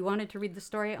 awesome. If you wanted to read the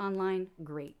story online,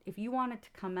 great. If you wanted to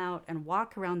come out and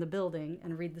walk around the building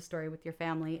and read the story with your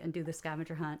family and do the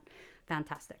scavenger hunt,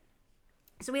 fantastic.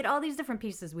 So we had all these different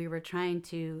pieces. We were trying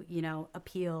to, you know,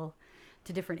 appeal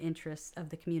to different interests of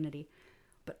the community.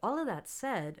 But all of that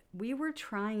said, we were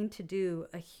trying to do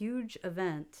a huge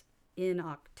event in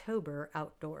October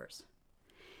outdoors.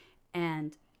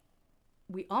 And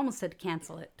we almost had to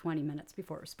cancel it 20 minutes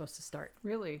before it was supposed to start.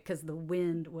 Really? Because the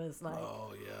wind was like...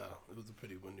 Oh, yeah. It was a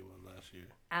pretty windy one last year.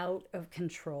 Out of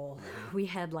control. We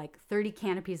had like 30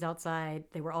 canopies outside.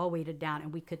 They were all weighted down,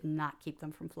 and we could not keep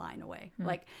them from flying away.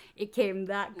 Like, it came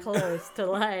that close to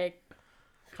like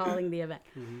calling the event.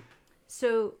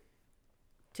 So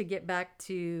to get back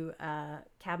to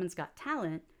Cabin's Got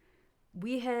Talent,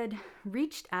 we had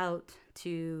reached out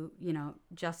to, you know,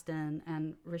 Justin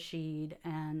and Rashid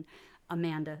and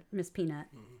Amanda, Miss Peanut,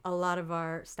 a lot of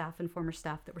our staff and former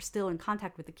staff that were still in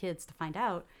contact with the kids to find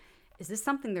out, is this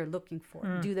something they're looking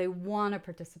for? Do they want to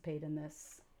participate in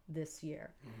this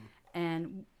year?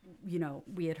 And, you know,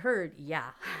 we had heard, yeah,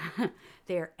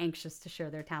 they are anxious to share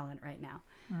their talent right now.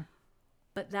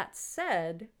 But that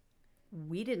said,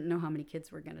 we didn't know how many kids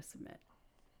were going to submit.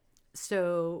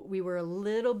 So we were a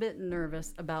little bit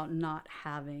nervous about not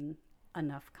having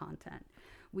enough content.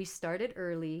 We started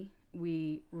early.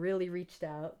 We really reached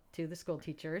out to the school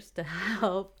teachers to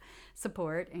help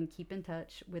support and keep in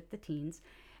touch with the teens.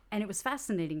 And it was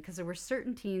fascinating because there were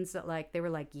certain teens that they were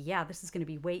like, yeah, this is going to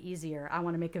be way easier. I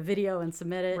want to make a video and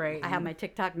submit it. Right. I have my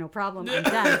TikTok, no problem. I'm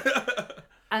done.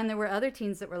 And there were other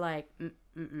teens that were like,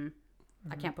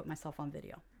 I can't put myself on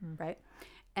video. Right.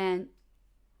 And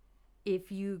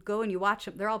if you go and you watch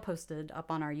them, they're all posted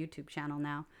up on our YouTube channel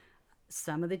now.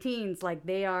 Some of the teens,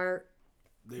 they are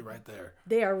right there.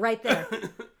 They are right there.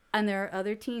 And there are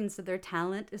other teens that their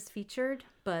talent is featured,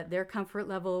 but their comfort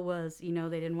level was, they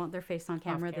didn't want their face on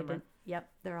camera. Off camera.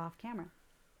 They're off camera.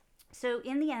 So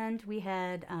in the end, we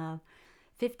had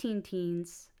 15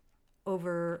 teens,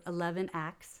 over 11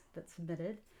 acts that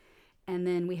submitted. And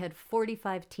then we had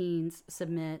 45 teens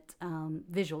submit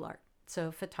visual art.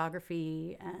 So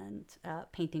photography and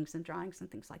paintings and drawings and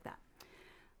things like that.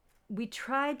 We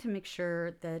tried to make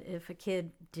sure that if a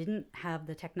kid didn't have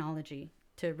the technology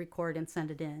to record and send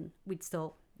it in, we'd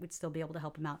still be able to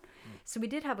help them out. So we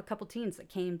did have a couple teens that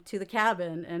came to the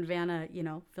cabin, and Vanna,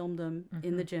 filmed them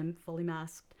in the gym, fully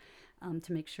masked,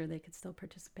 to make sure they could still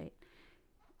participate.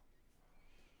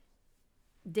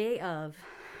 Day of,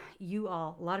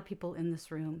 a lot of people in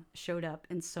this room showed up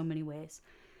in so many ways.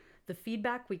 The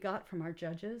feedback we got from our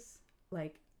judges,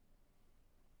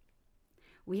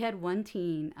 we had one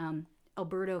teen,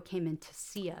 Alberto came in to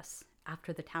see us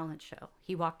after the talent show.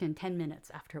 He walked in 10 minutes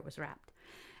after it was wrapped.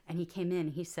 And he came in,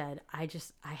 he said, I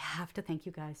have to thank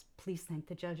you guys. Please thank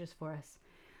the judges for us.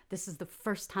 This is the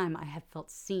first time I have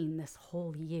felt seen this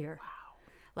whole year. Wow.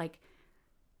 Like,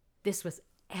 this was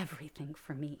everything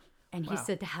for me. And he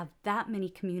said to have that many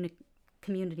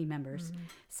community members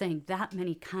saying that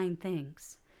many kind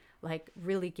things, like,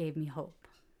 really gave me hope.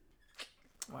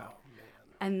 Wow, man.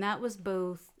 And that was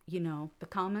both, the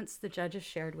comments the judges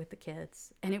shared with the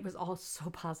kids, and it was all so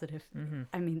positive.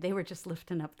 I mean, they were just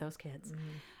lifting up those kids.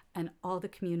 And all the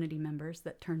community members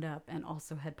that turned up and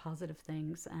also had positive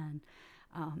things. And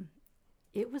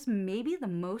it was maybe the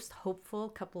most hopeful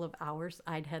couple of hours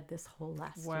I'd had this whole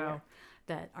last year,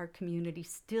 that our community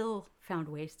still found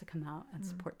ways to come out and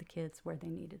support the kids where they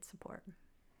needed support.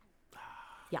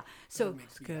 Yeah. So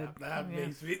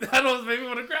that almost made me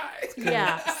want to cry.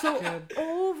 Yeah. So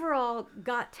overall,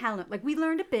 Got Talent, like, we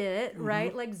learned a bit,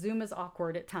 right? Like, Zoom is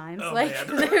awkward at times. Oh, like,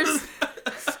 man. there's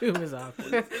Zoom is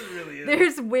awkward. It really is.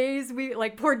 there's ways we,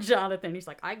 like, poor Jonathan, he's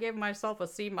like, I gave myself a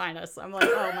C-. I'm like,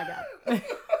 oh my God.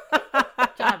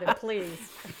 Jonathan, please.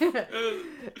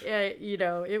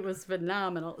 Yeah, it was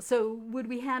phenomenal. So would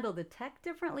we handle the tech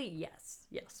differently? Yes,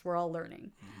 we're all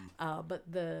learning. But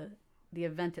the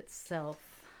event itself,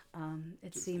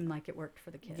 it seemed like it worked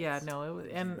for the kids. Yeah, no,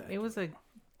 it was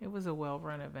a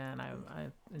well-run event. I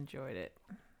enjoyed it.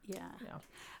 Yeah.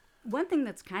 One thing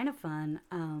that's kind of fun,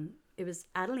 it was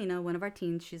Adelina, one of our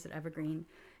teens, she's at Evergreen.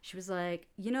 She was like,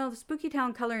 the Spooky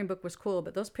Town coloring book was cool,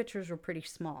 but those pictures were pretty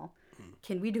small.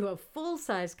 Can we do a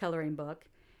full-size coloring book?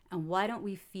 And why don't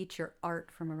we feature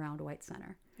art from around White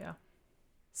Center? Yeah.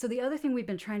 So the other thing we've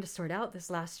been trying to sort out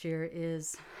this last year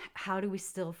is, how do we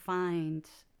still find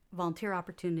volunteer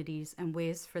opportunities and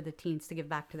ways for the teens to give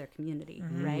back to their community,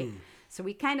 right? So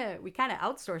we kind of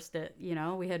outsourced it.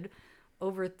 We had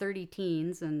over 30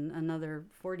 teens and another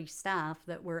 40 staff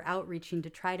that were outreaching to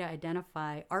try to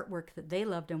identify artwork that they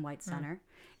loved in White Center.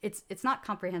 It's not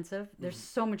comprehensive. There's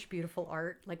so much beautiful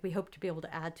art. Like, we hope to be able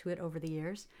to add to it over the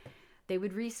years. They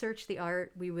would research the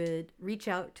art. We would reach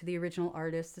out to the original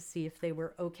artists to see if they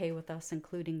were okay with us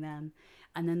including them.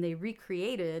 And then they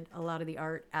recreated a lot of the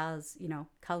art as,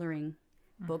 coloring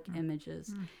book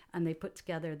images. And they put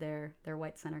together their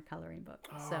White Center coloring book.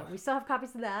 So we still have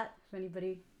copies of that if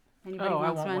anybody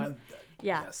wants one.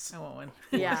 Yeah. Yes. I want one.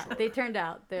 Yeah, they turned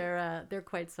out. They're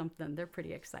quite something. They're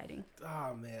pretty exciting.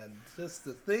 Oh man, just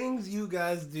the things you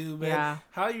guys do, man. Yeah.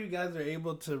 How you guys are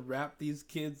able to wrap these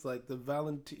kids, like, the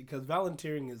volunteer, because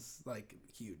volunteering is, like,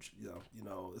 huge,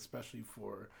 especially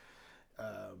for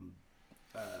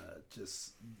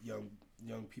just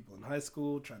young people in high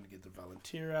school trying to get their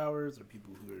volunteer hours, or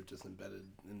people who are just embedded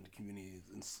in the communities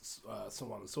and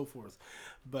so on and so forth.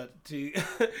 But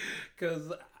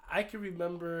because I can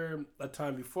remember a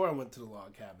time before I went to the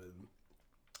log cabin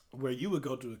where you would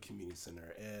go to a community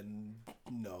center and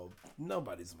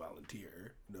nobody's a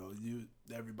volunteer.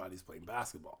 Everybody's playing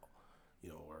basketball,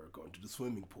 or going to the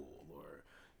swimming pool, or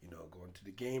going to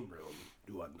the game room,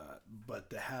 whatnot. But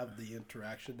to have the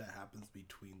interaction that happens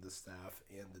between the staff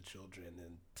and the children,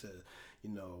 and to,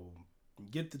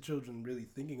 get the children really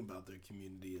thinking about their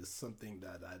community, is something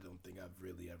that I don't think I've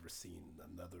really ever seen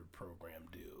another program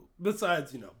do.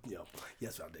 Besides,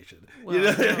 Yes Foundation,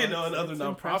 and other nonprofits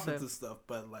impressive. and stuff.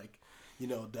 But, like,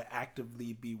 to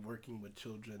actively be working with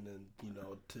children, and,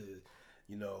 to,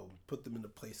 put them in a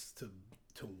place to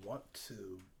want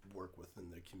to work within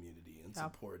their community and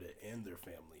support it and their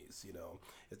families.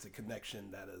 It's a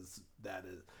connection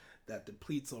that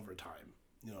depletes over time.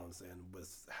 You know what I'm saying?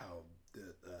 With how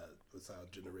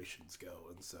generations go,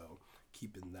 and so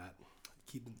keeping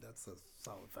that's a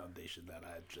solid foundation that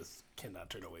I just cannot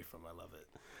turn away from. I love it.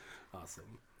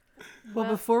 Awesome. Well,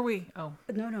 before we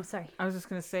No, sorry. I was just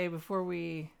gonna say, before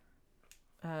we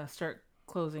start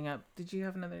closing up, did you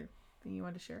have another thing you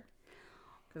wanted to share?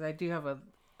 Because I do have a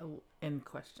end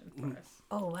question for us.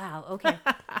 Oh, wow. Okay.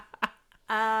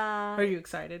 Are you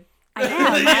excited?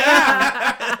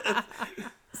 I am.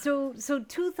 So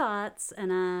two thoughts,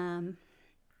 and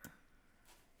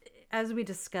as we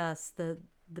discussed, the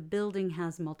building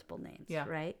has multiple names,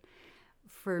 right?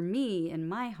 For me, in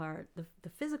my heart, the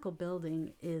physical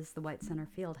building is the White Center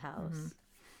Field House,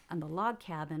 and the log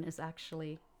cabin is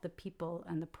actually the people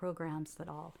and the programs that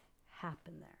all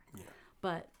happen there. Yeah.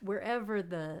 But wherever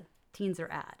the teens are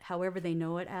at, however they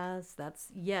know it as,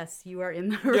 yes, you are in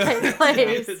the right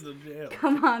place.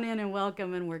 Come on in and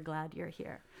welcome, and we're glad you're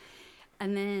here.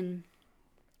 And then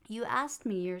you asked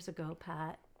me years ago,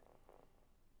 Pat,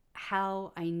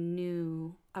 how I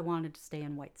knew I wanted to stay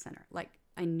in White Center. Like,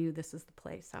 I knew this is the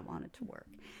place I wanted to work.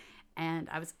 And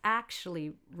I was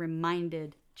actually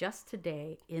reminded just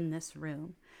today in this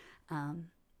room.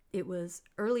 It was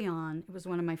early on. It was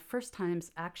one of my first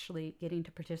times actually getting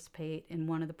to participate in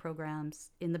one of the programs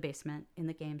in the basement in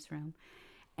the games room.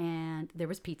 And there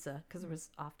was pizza, because there was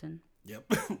often Yep.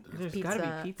 There's pizza.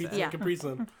 gotta be pizza. Yeah. Capri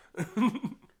Sun.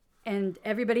 And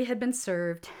everybody had been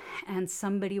served, and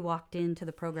somebody walked into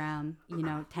the program,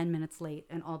 10 minutes late,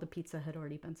 and all the pizza had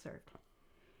already been served.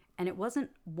 And it wasn't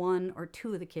one or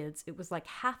two of the kids, it was like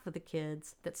half of the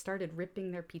kids that started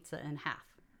ripping their pizza in half.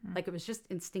 Like it was just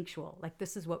instinctual. Like,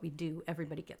 this is what we do.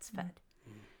 Everybody gets fed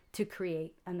to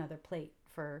create another plate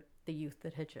for the youth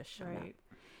that had just shown up.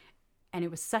 And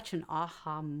it was such an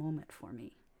aha moment for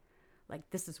me. Like,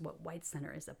 this is what White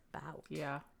Center is about.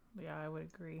 Yeah, I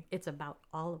would agree. It's about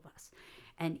all of us.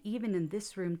 And even in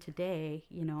this room today,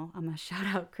 I'm going to shout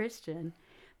out Christian.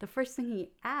 The first thing he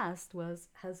asked was,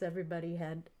 has everybody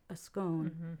had a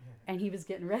scone? And he was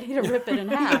getting ready to rip it in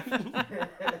half.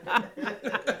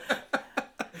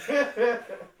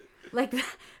 Like,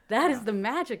 that is the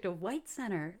magic of White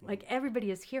Center. Like,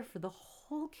 everybody is here for the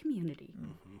whole community.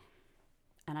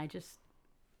 And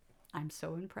I'm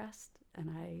so impressed. And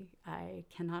I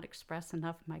cannot express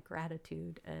enough my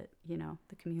gratitude at,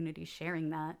 the community sharing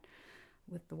that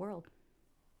with the world.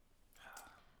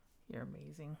 You're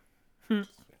amazing.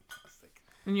 Fantastic.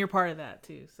 And you're part of that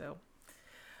too. So,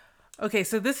 okay,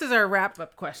 so this is our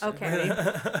wrap-up question. Okay.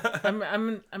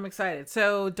 I'm excited.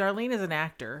 So Darlene is an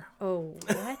actor. Oh,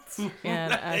 what?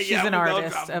 And she's Yeah, an we know,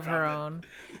 artist of her own.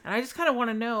 And I just kind of want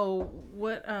to know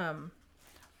what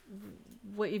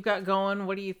you've got going.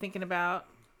 What are you thinking about?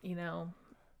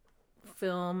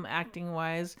 Film acting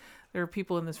wise. There are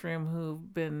people in this room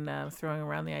who've been throwing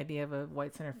around the idea of a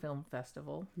White Center Film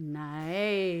Festival.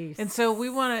 Nice. And so we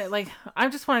want to, I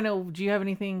just want to know, do you have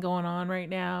anything going on right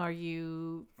now? Are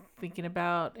you thinking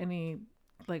about any,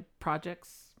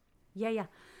 projects? Yeah.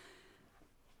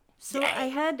 So I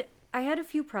had a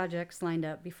few projects lined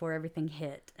up before everything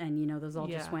hit, and those all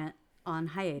just went on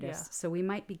hiatus. Yeah. So we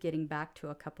might be getting back to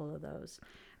a couple of those.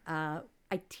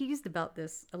 I teased about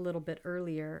this a little bit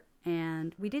earlier,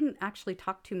 and we didn't actually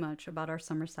talk too much about our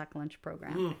summer sack lunch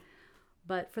program.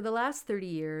 But for the last 30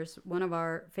 years, one of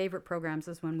our favorite programs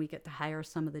is when we get to hire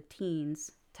some of the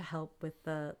teens to help with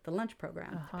the lunch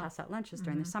program, to pass out lunches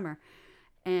during the summer.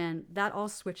 And that all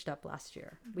switched up last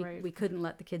year. We couldn't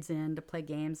let the kids in to play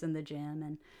games in the gym.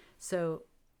 And so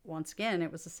once again,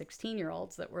 it was the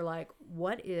 16-year-olds that were like,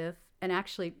 what if, and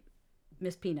actually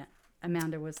Miss Peanut,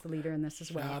 Amanda was the leader in this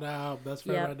as well. Shout out. Best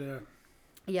friend right there.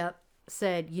 Yep.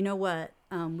 Said, you know what?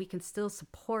 We can still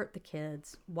support the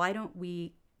kids. Why don't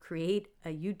we create a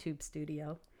YouTube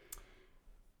studio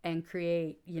and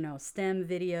create, STEM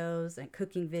videos and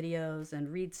cooking videos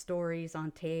and read stories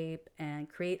on tape and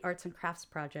create arts and crafts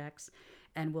projects,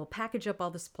 and we'll package up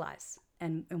all the supplies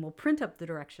and we'll print up the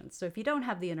directions. So if you don't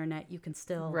have the internet, you can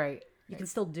still you can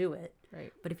still do it.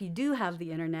 Right. But if you do have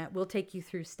the internet, we'll take you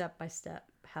through step by step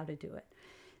how to do it.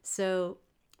 So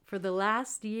for the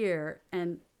last year,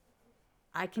 and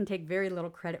I can take very little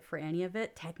credit for any of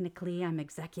it. Technically, I'm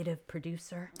executive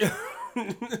producer.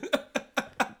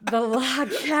 The log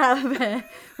cabin,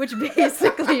 which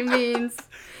basically means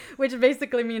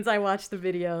I watch the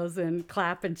videos and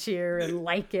clap and cheer and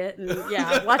like it and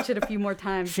watch it a few more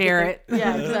times. Share it.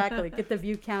 Yeah, exactly. Get the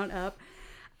view count up.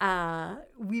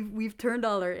 We've turned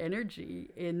all our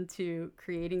energy into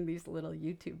creating these little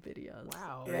YouTube videos.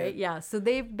 Wow. Right? Yeah. So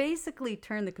they've basically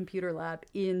turned the computer lab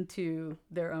into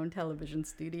their own television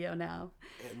studio now.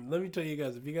 And let me tell you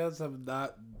guys, if you guys have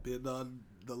not been on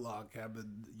the Log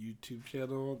Cabin YouTube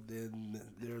channel, then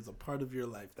there's a part of your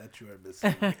life that you are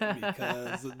missing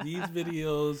because these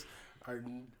videos are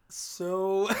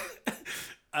so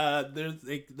they're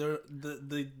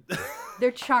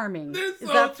charming. They're Is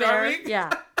so that fair?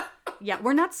 charming. Yeah,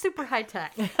 we're not super high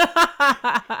tech.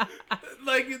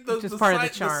 Like Just part of the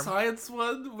charm. The science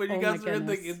one, when you Oh guys my are in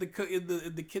goodness.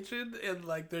 the kitchen and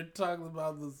they're talking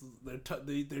about this.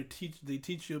 They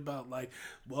teach you about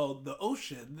the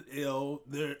ocean.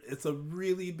 It's a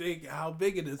really big, how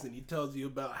big it is, and he tells you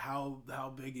about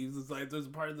how big. He's just like, there's a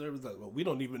part of there was like, well, we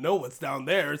don't even know what's down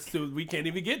there. We can't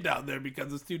even get down there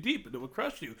because it's too deep and it will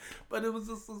crush you. But it was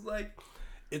like,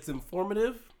 it's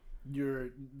informative.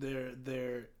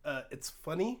 It's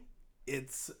funny.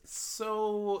 It's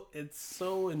so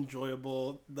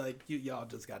enjoyable. Like y'all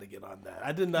just got to get on that.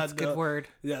 I did not That's a good word.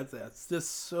 Yeah, it's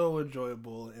just so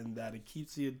enjoyable in that it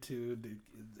keeps you tuned.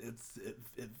 It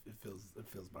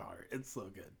fills my heart. It's so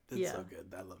good. It's so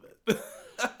good. I love it.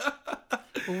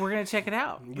 Well, we're gonna check it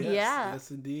out.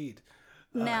 Yes, indeed.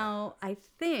 Now, I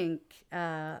think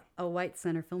a White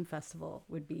Center Film Festival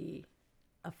would be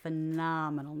a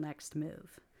phenomenal next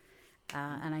move.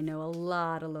 And I know a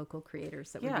lot of local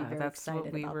creators that would be very that's excited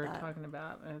what we about were that. talking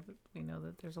about. We know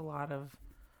that there's a lot of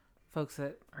folks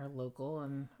that are local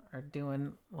and are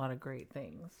doing a lot of great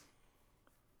things,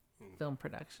 film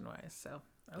production wise. So,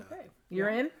 okay, you're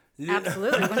in. Yeah.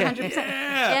 Absolutely, 100%.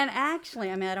 Yeah. And actually,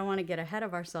 I mean, I don't want to get ahead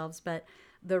of ourselves, but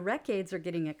the rec aides are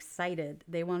getting excited.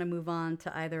 They want to move on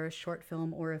to either a short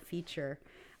film or a feature.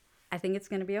 I think it's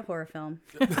going to be a horror film.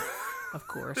 Of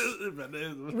course.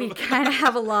 We kind of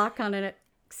have a lock on an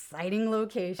exciting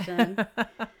location.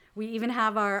 We even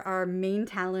have our main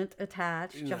talent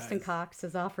attached. Justin Nice. Cox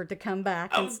has offered to come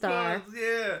back and star. Of course,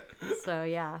 yeah. So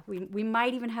yeah, we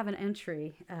might even have an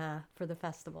entry for the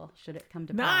festival should it come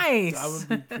to pass. Nice. That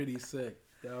would be pretty sick.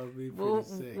 That would be pretty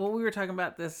sick. Well, we were talking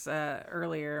about this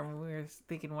earlier, and we were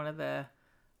thinking one of the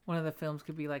films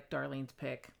could be like Darlene's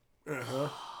pick. Uh-huh.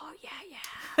 Oh yeah.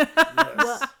 Yes.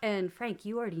 Well, and Frank,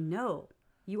 you already know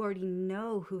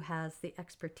who has the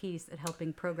expertise at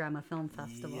helping program a film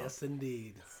festival. Yes,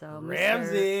 indeed. So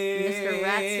Ramsey! Mr.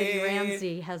 Rat City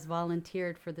Ramsey has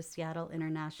volunteered for the Seattle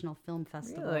International Film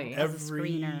Festival Really? as a Every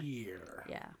screener. year.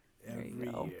 Yeah. Every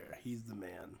you go. year. He's the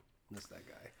man. That's that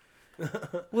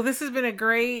guy. Well, this has been a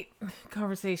great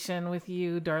conversation with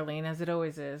you, Darlene, as it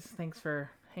always is. Thanks for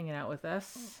hanging out with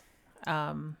us.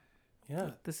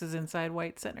 Yeah. This is Inside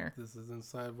White Center. This is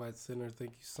Inside White Center.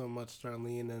 Thank you so much,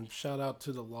 Darlene. And shout out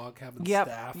to the Log Cabin Yep,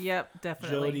 staff.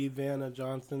 definitely. Jody, Vanna,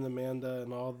 Johnson, Amanda,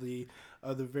 and all the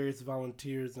other various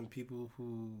volunteers and people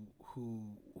who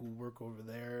work over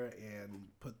there and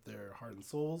put their heart and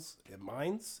souls and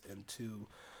minds into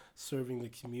serving the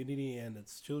community and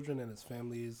its children and its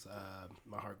families.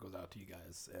 My heart goes out to you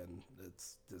guys, and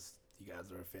it's just you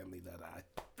guys are a family that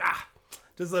I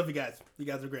just love you guys. You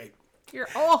guys are great. You're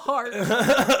all heart.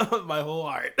 My whole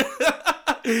heart.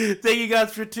 Thank you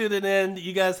guys for tuning in.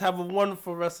 You guys have a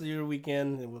wonderful rest of your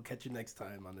weekend, and we'll catch you next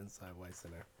time on Inside White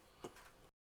Center.